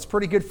goes. It's a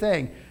pretty good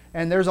thing.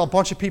 And there's a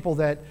bunch of people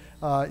that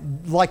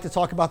like to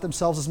talk about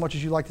themselves as much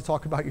as you like to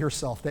talk about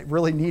yourself, that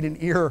really need an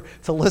ear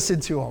to listen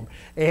to them.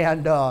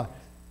 And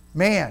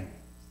man,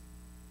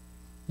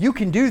 you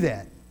can do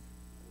that.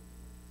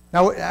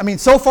 Now, I mean,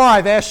 so far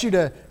I've asked you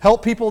to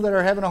help people that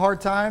are having a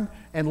hard time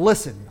and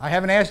listen. I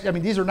haven't asked,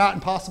 these are not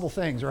impossible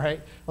things,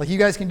 right? Like, you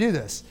guys can do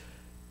this.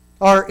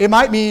 Or it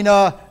might mean,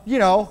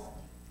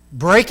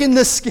 breaking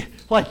the skin,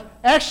 like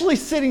actually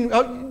sitting,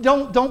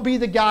 don't be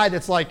the guy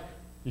that's like,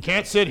 you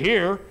can't sit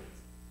here.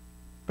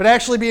 But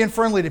actually being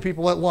friendly to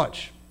people at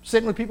lunch.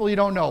 Sitting with people you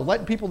don't know,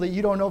 letting people that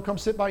you don't know come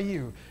sit by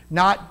you,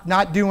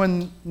 not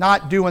doing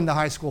the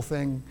high school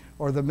thing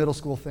or the middle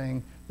school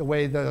thing the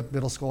way the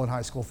middle school and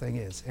high school thing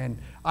is. And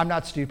I'm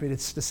not stupid.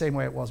 It's the same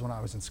way it was when I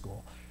was in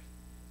school.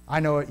 I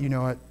know it, you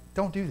know it.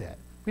 Don't do that.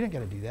 We don't got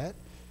to do that.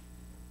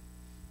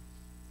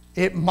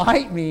 It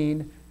might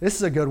mean, this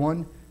is a good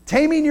one,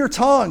 taming your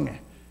tongue.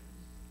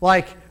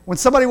 Like when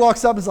somebody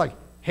walks up and is like,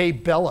 hey,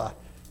 Bella,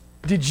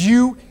 did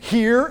you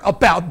hear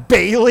about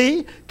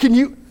Bailey?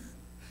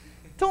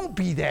 Don't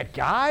be that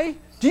guy.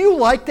 Do you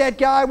like that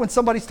guy when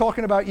somebody's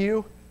talking about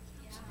you?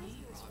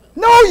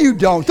 No, you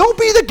don't. Don't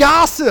be the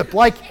gossip.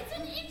 Like, it's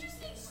an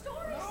interesting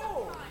story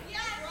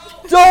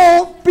sometimes.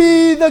 Don't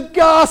be the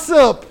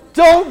gossip.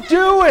 Don't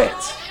do it.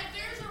 If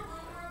there's a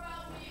rumor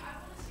about me, I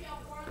want to see how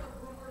far the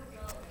rumor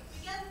goes.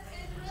 Because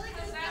it's really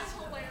good. That's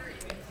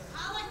hilarious.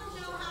 I like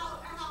to know what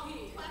I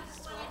did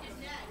next. I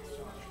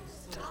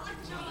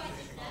like to know what I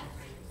did next.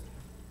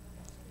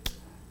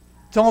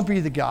 Don't be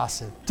the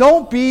gossip.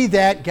 Don't be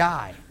that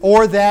guy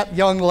or that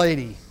young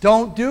lady.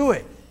 Don't do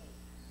it.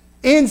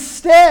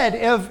 Instead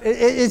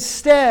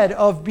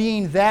of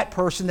being that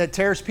person that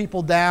tears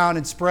people down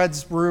and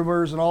spreads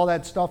rumors and all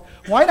that stuff,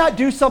 why not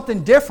do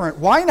something different?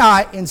 Why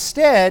not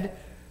instead,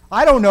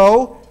 I don't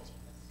know,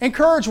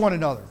 encourage one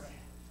another?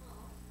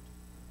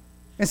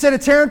 Instead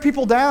of tearing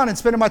people down and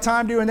spending my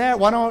time doing that,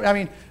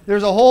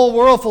 there's a whole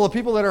world full of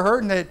people that are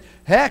hurting that,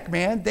 heck,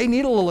 man, they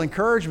need a little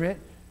encouragement.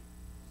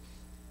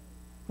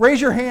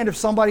 Raise your hand if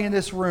somebody in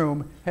this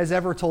room has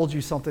ever told you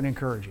something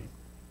encouraging.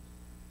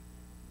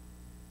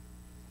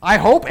 I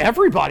hope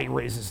everybody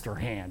raises their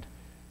hand.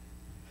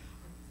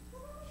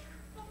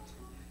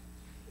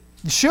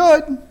 You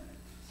should.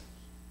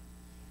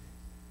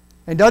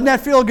 And doesn't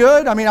that feel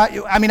good?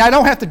 I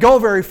don't have to go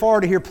very far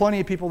to hear plenty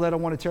of people that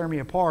don't want to tear me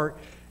apart.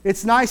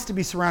 It's nice to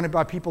be surrounded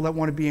by people that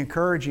want to be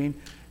encouraging.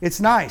 It's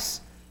nice.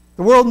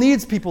 The world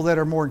needs people that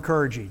are more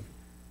encouraging.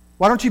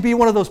 Why don't you be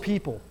one of those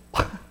people?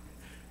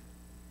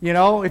 You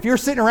know, if you're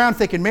sitting around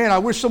thinking, man, I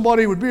wish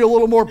somebody would be a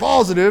little more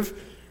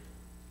positive,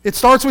 it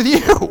starts with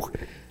you.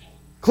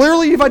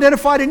 Clearly, you've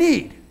identified a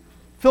need.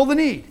 Fill the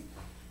need.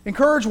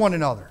 Encourage one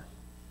another.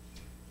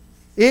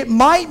 It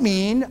might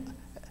mean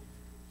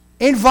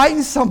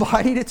inviting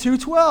somebody to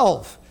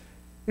 212,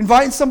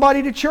 inviting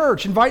somebody to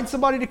church, inviting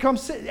somebody to come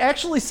sit,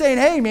 actually saying,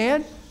 hey,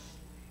 man,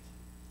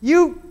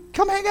 you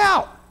come hang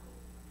out.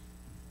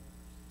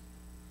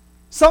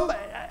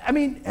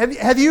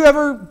 Have you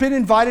ever been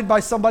invited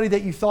by somebody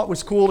that you thought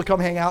was cool to come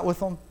hang out with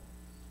them?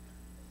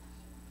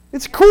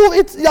 It's cool.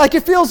 It's like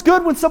it feels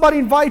good when somebody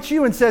invites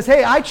you and says,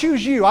 hey, I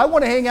choose you. I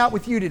want to hang out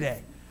with you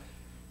today.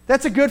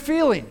 That's a good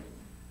feeling.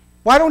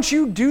 Why don't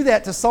you do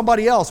that to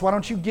somebody else? Why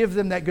don't you give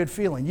them that good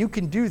feeling? You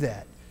can do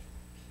that.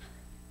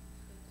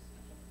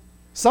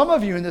 Some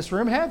of you in this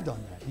room have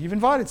done that. You've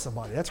invited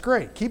somebody. That's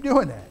great. Keep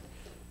doing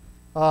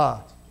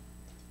that.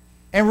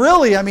 And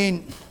really,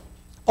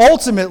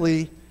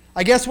 ultimately,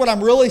 I guess what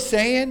I'm really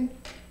saying,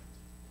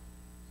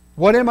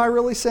 what am I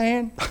really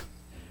saying?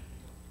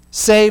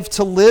 Saved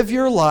to live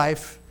your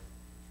life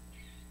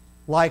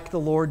like the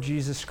Lord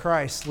Jesus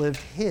Christ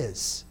lived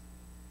his.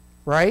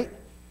 Right?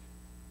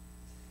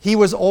 He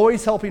was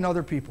always helping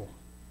other people.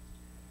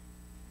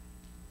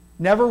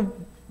 Never,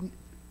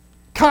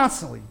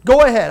 constantly.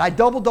 Go ahead, I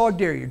double dog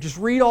dare you. Just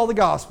read all the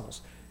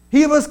Gospels.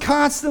 He was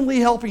constantly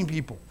helping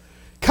people.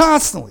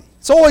 Constantly.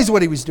 It's always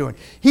what he was doing.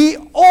 He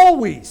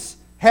always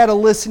had a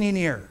listening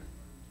ear.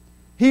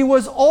 He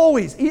was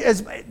always,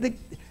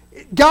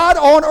 God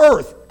on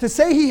earth, to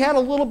say he had a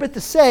little bit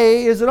to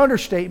say is an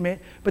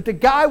understatement, but the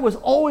guy was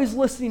always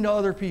listening to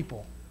other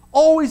people.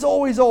 Always,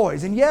 always,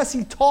 always. And yes,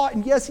 he taught,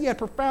 and yes, he had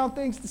profound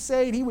things to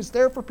say, and he was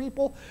there for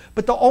people,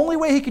 but the only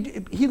way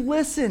he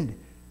listened.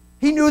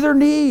 He knew their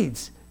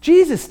needs.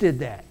 Jesus did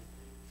that.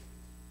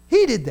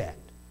 He did that.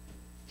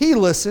 He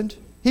listened.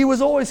 He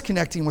was always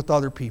connecting with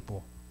other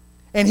people.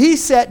 And he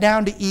sat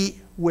down to eat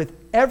with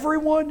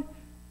everyone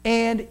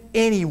and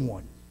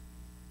anyone.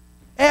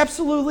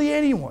 Absolutely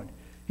anyone.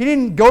 He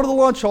didn't go to the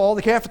lunch hall,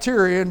 the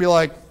cafeteria, and be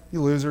like,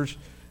 you losers.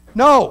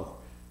 No.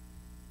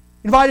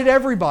 Invited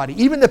everybody,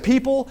 even the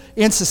people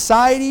in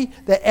society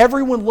that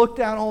everyone looked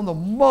down on the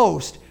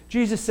most.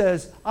 Jesus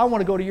says, I want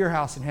to go to your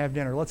house and have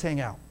dinner. Let's hang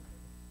out.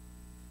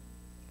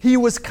 He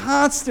was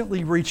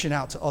constantly reaching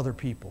out to other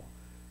people,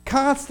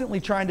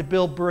 constantly trying to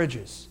build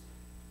bridges,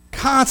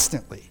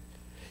 constantly.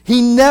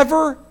 He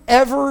never,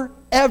 ever,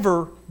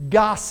 ever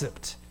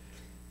gossiped.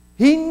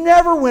 He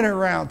never went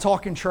around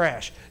talking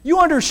trash. You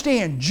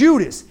understand,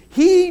 Judas,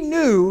 he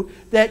knew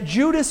that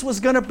Judas was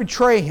going to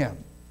betray him.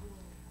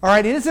 All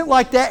right, it isn't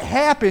like that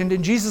happened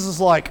and Jesus is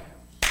like,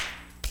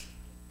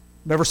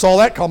 never saw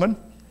that coming.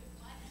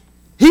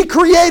 He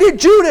created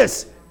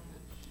Judas.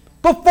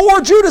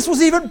 Before Judas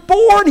was even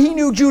born, he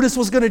knew Judas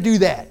was going to do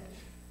that.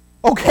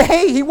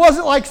 Okay? He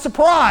wasn't like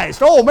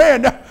surprised. Oh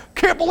man,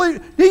 can't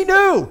believe. He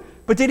knew.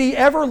 But did he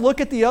ever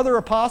look at the other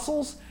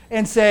apostles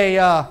and say,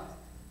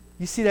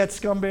 you see that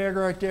scumbag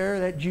right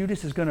there? That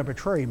Judas is going to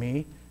betray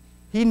me.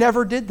 He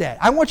never did that.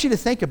 I want you to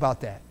think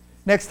about that.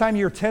 Next time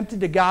you're tempted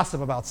to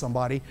gossip about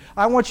somebody,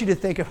 I want you to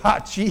think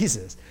about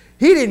Jesus.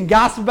 He didn't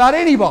gossip about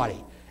anybody.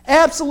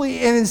 Absolutely.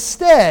 And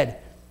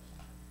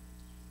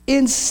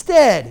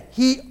instead,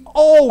 he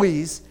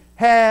always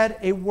had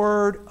a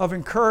word of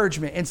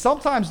encouragement. And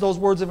sometimes those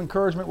words of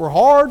encouragement were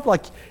hard,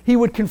 like he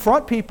would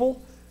confront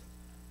people.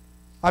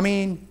 I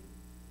mean,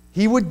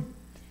 he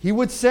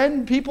would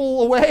send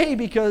people away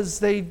because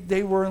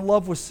they were in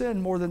love with sin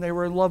more than they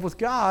were in love with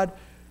God.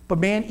 But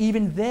man,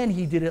 even then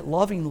he did it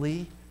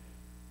lovingly.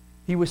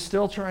 He was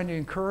still trying to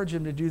encourage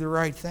him to do the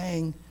right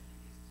thing.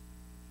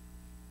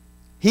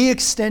 He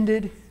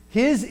extended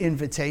his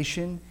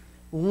invitation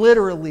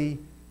literally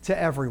to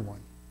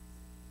everyone.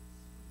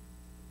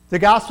 The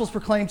gospel is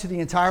proclaimed to the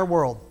entire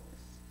world.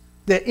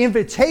 The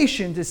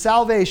invitation to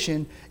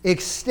salvation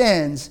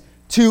extends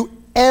to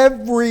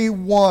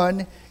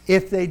everyone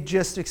if they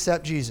just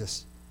accept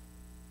Jesus.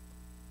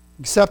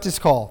 Accept his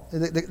call.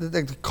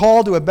 The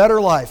call to a better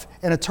life,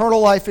 an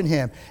eternal life in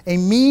him, a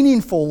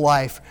meaningful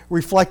life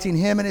reflecting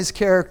him and his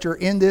character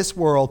in this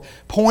world,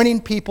 pointing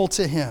people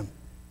to him.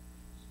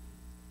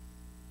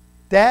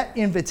 That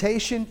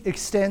invitation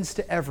extends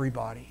to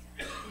everybody.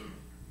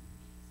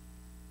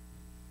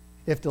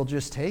 If they'll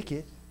just take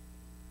it.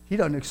 He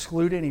doesn't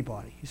exclude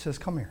anybody. He says,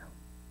 come here.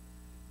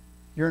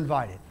 You're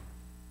invited.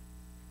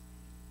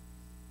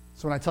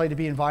 So when I tell you to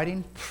be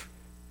inviting,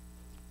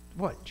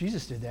 what?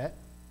 Jesus did that.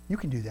 You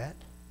can do that.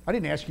 I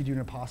didn't ask you to do an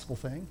impossible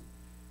thing.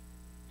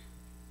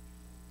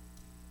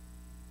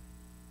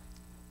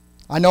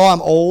 I know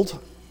I'm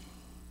old.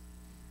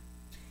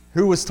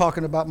 Who was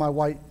talking about my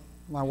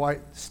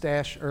white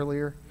stash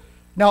earlier?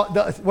 Now,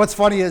 what's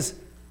funny is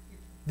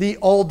the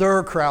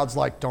older crowd's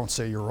like, don't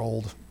say you're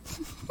old.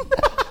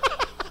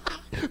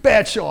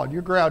 Bad, Sean,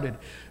 you're grounded.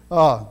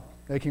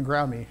 They can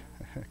ground me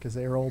because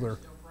they're older.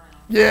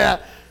 Yeah.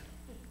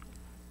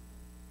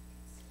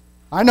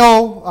 I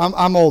know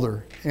I'm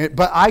older,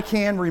 but I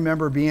can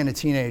remember being a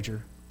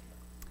teenager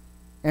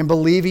and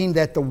believing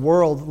that the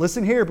world,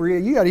 listen here, Bria,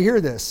 you got to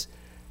hear this,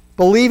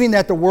 believing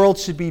that the world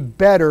should be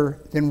better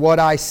than what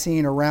I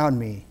seen around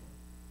me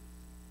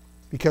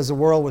because the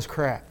world was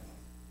crap.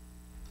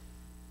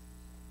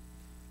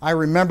 I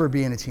remember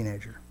being a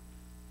teenager.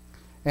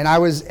 And I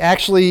was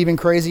actually even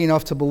crazy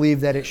enough to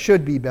believe that it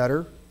should be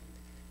better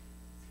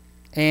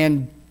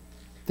and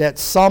that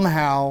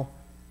somehow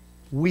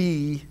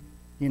we,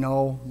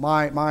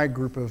 my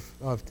group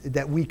of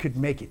that we could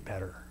make it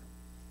better.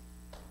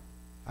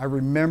 I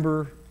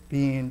remember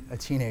being a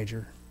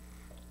teenager.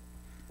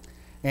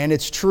 And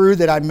it's true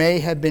that I may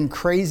have been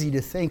crazy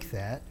to think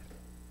that,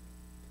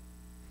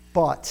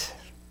 but,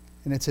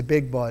 and it's a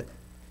big but,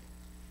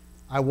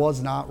 I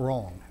was not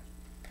wrong.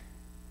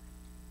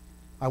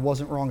 I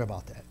wasn't wrong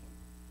about that.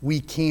 We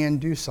can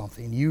do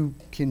something. You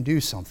can do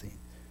something.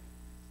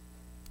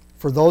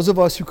 For those of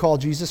us who call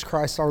Jesus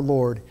Christ our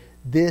Lord,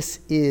 this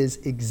is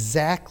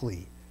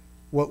exactly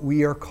what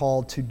we are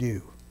called to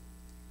do.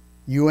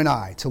 You and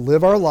I, to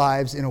live our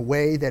lives in a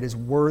way that is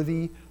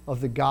worthy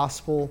of the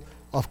gospel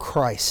of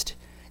Christ,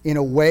 in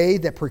a way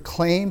that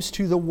proclaims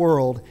to the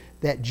world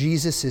that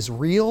Jesus is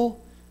real,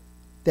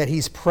 that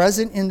he's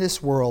present in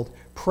this world,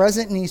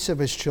 present in each of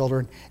his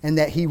children, and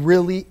that he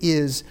really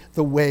is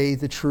the way,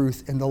 the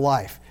truth, and the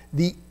life.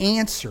 The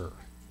answer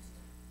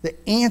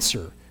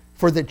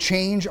for the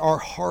change our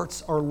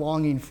hearts are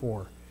longing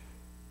for.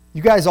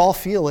 You guys all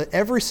feel it.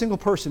 Every single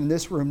person in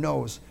this room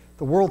knows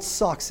the world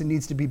sucks and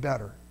needs to be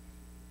better.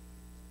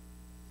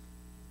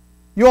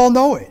 You all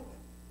know it.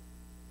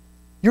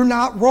 You're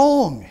not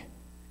wrong.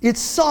 It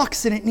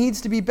sucks and it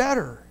needs to be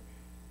better.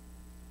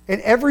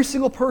 And every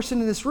single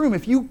person in this room,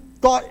 if you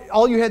thought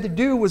all you had to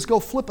do was go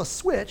flip a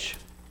switch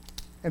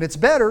and it's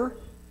better,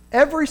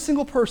 every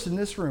single person in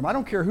this room, I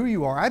don't care who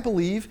you are, I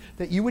believe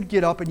that you would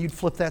get up and you'd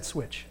flip that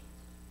switch.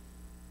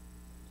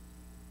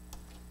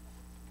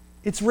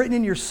 It's written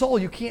in your soul.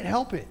 You can't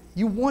help it.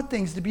 You want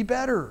things to be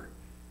better.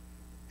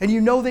 And you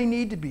know they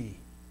need to be.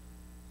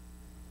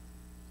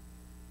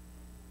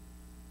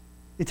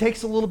 It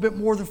takes a little bit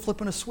more than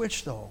flipping a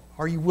switch, though.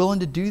 Are you willing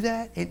to do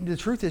that? And the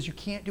truth is, you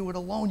can't do it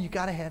alone. You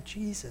got to have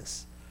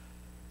Jesus.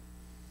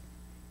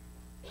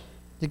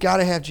 You got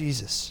to have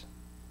Jesus.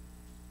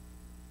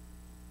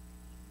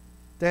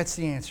 That's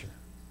the answer.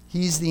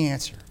 He's the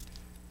answer.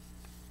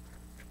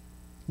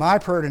 My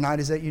prayer tonight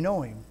is that you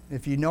know him.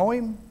 If you know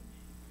him,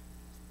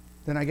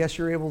 then I guess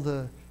you're able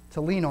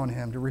to lean on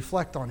him, to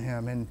reflect on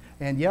him,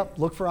 and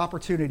look for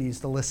opportunities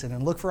to listen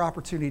and look for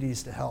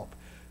opportunities to help.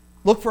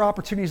 Look for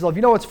opportunities to love.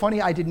 You know what's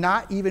funny? I did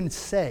not even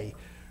say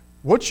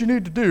what you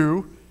need to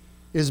do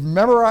is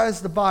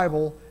memorize the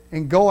Bible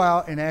and go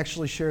out and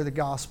actually share the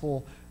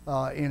gospel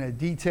in a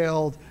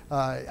detailed.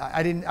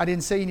 I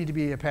didn't say you need to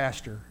be a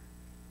pastor.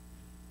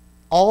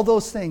 All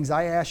those things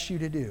I asked you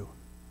to do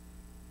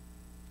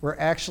were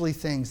actually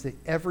things that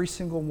every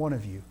single one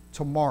of you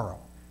tomorrow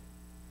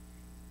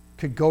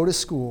could go to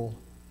school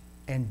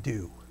and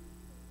do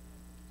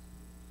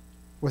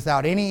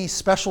without any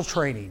special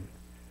training.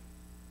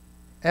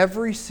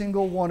 Every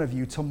single one of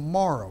you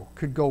tomorrow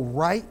could go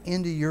right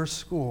into your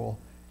school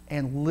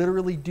and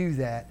literally do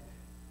that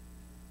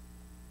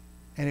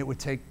And it would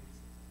take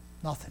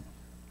nothing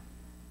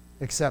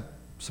except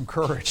some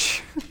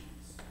courage.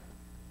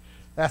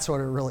 That's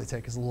what it would really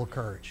take, is a little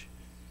courage.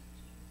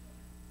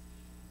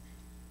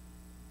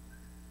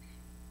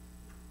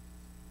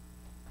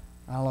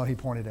 I don't know, he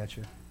pointed at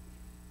you.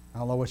 I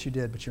don't know what you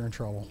did, but you're in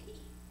trouble.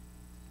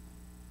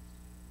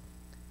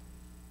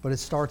 But it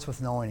starts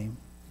with knowing him.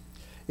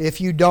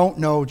 If you don't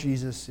know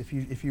Jesus, if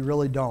you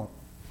really don't,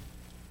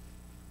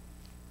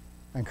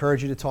 I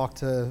encourage you to talk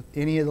to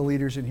any of the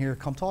leaders in here.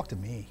 Come talk to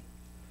me.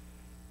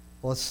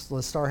 Let's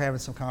start having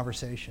some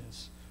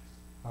conversations.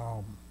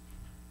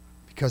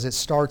 Because it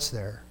starts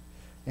there.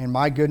 And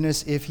my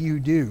goodness, if you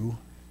do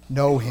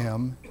know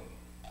him,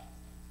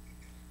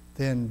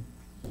 then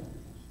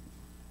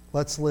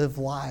let's live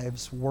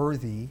lives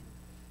worthy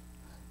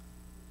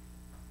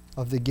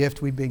of the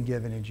gift we've been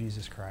given in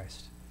Jesus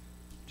Christ.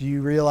 Do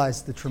you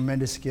realize the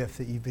tremendous gift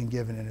that you've been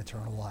given in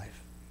eternal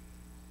life?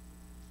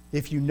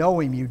 If you know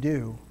him, you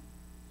do.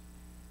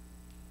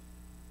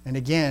 And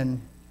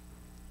again,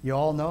 you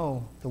all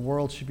know the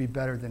world should be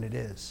better than it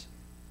is.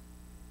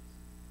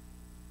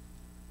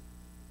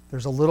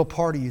 There's a little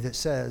part of you that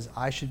says,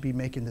 I should be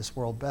making this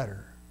world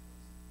better.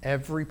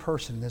 Every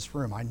person in this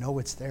room, I know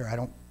it's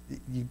there.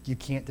 You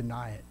can't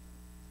deny it.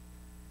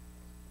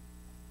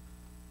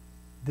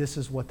 This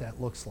is what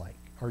that looks like.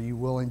 Are you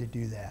willing to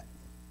do that?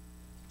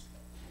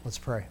 Let's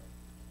pray.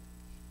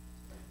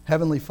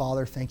 Heavenly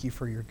Father, thank you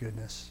for your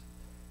goodness.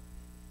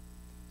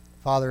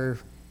 Father,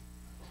 if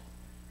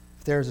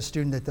there's a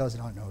student that does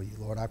not know you,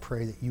 Lord, I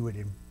pray that you would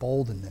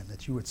embolden them,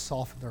 that you would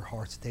soften their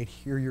hearts, that they'd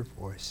hear your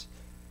voice,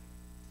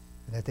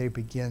 and that they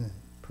begin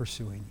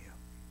pursuing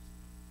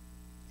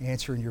you,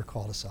 answering your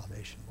call to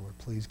salvation. Lord,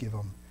 please give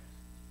them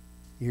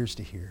ears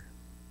to hear,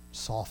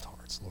 soft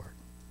hearts, Lord.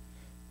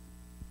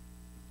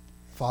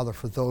 Father,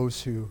 for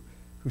those who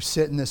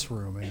sit in this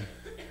room and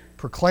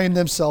proclaim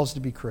themselves to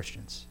be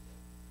Christians,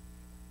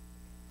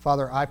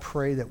 Father, I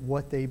pray that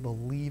what they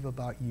believe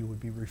about you would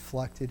be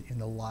reflected in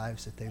the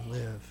lives that they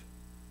live,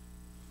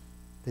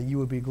 that you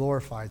would be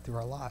glorified through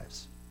our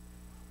lives.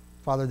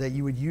 Father, that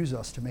you would use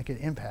us to make an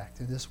impact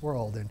in this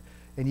world.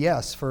 And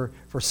yes, for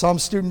some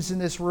students in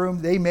this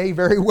room, they may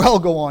very well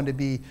go on to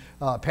be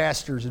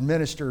pastors and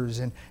ministers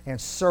and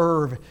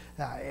serve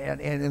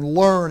and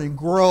learn and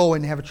grow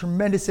and have a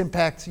tremendous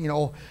impact, in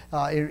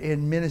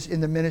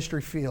the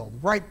ministry field.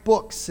 Write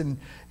books and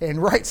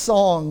write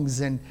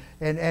songs and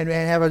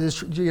have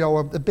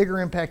a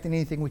bigger impact than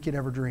anything we could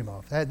ever dream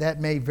of.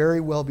 That may very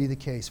well be the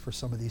case for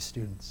some of these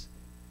students.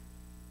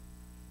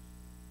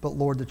 But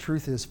Lord, the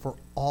truth is, for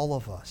all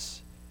of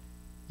us,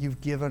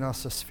 you've given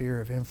us a sphere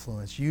of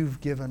influence.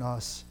 You've given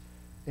us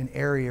an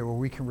area where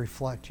we can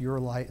reflect your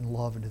light and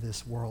love into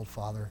this world,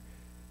 Father,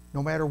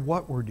 no matter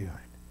what we're doing.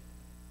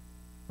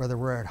 Whether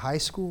we're at high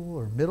school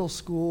or middle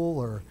school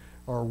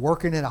or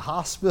working in a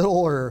hospital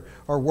or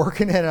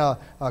working in a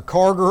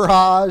car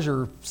garage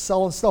or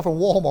selling stuff in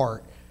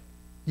Walmart,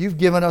 you've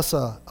given us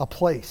a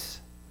place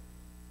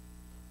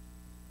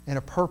and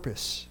a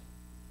purpose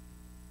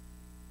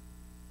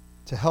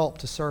to help,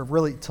 to serve,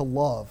 really to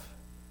love,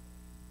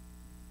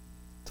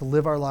 to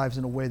live our lives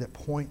in a way that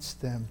points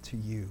them to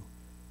you.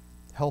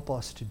 Help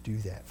us to do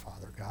that,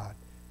 Father God.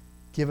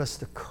 Give us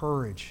the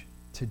courage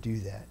to do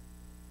that.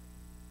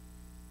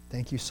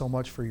 Thank you so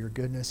much for your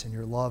goodness and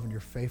your love and your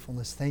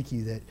faithfulness. Thank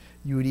you that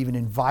you would even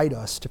invite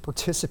us to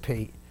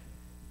participate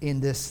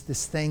in this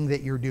thing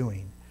that you're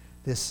doing,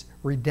 this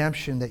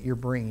redemption that you're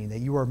bringing, that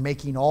you are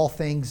making all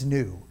things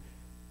new.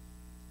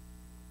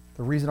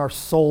 The reason our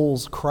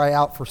souls cry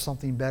out for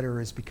something better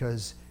is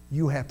because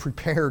you have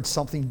prepared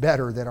something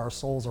better that our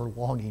souls are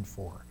longing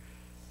for.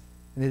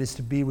 And it is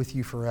to be with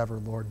you forever,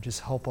 Lord.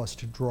 Just help us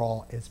to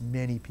draw as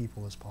many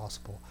people as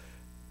possible.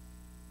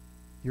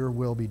 Your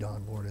will be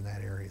done, Lord, in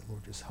that area.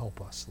 Lord, just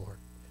help us, Lord,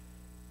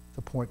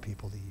 to point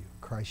people to you. In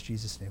Christ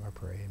Jesus' name I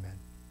pray, amen.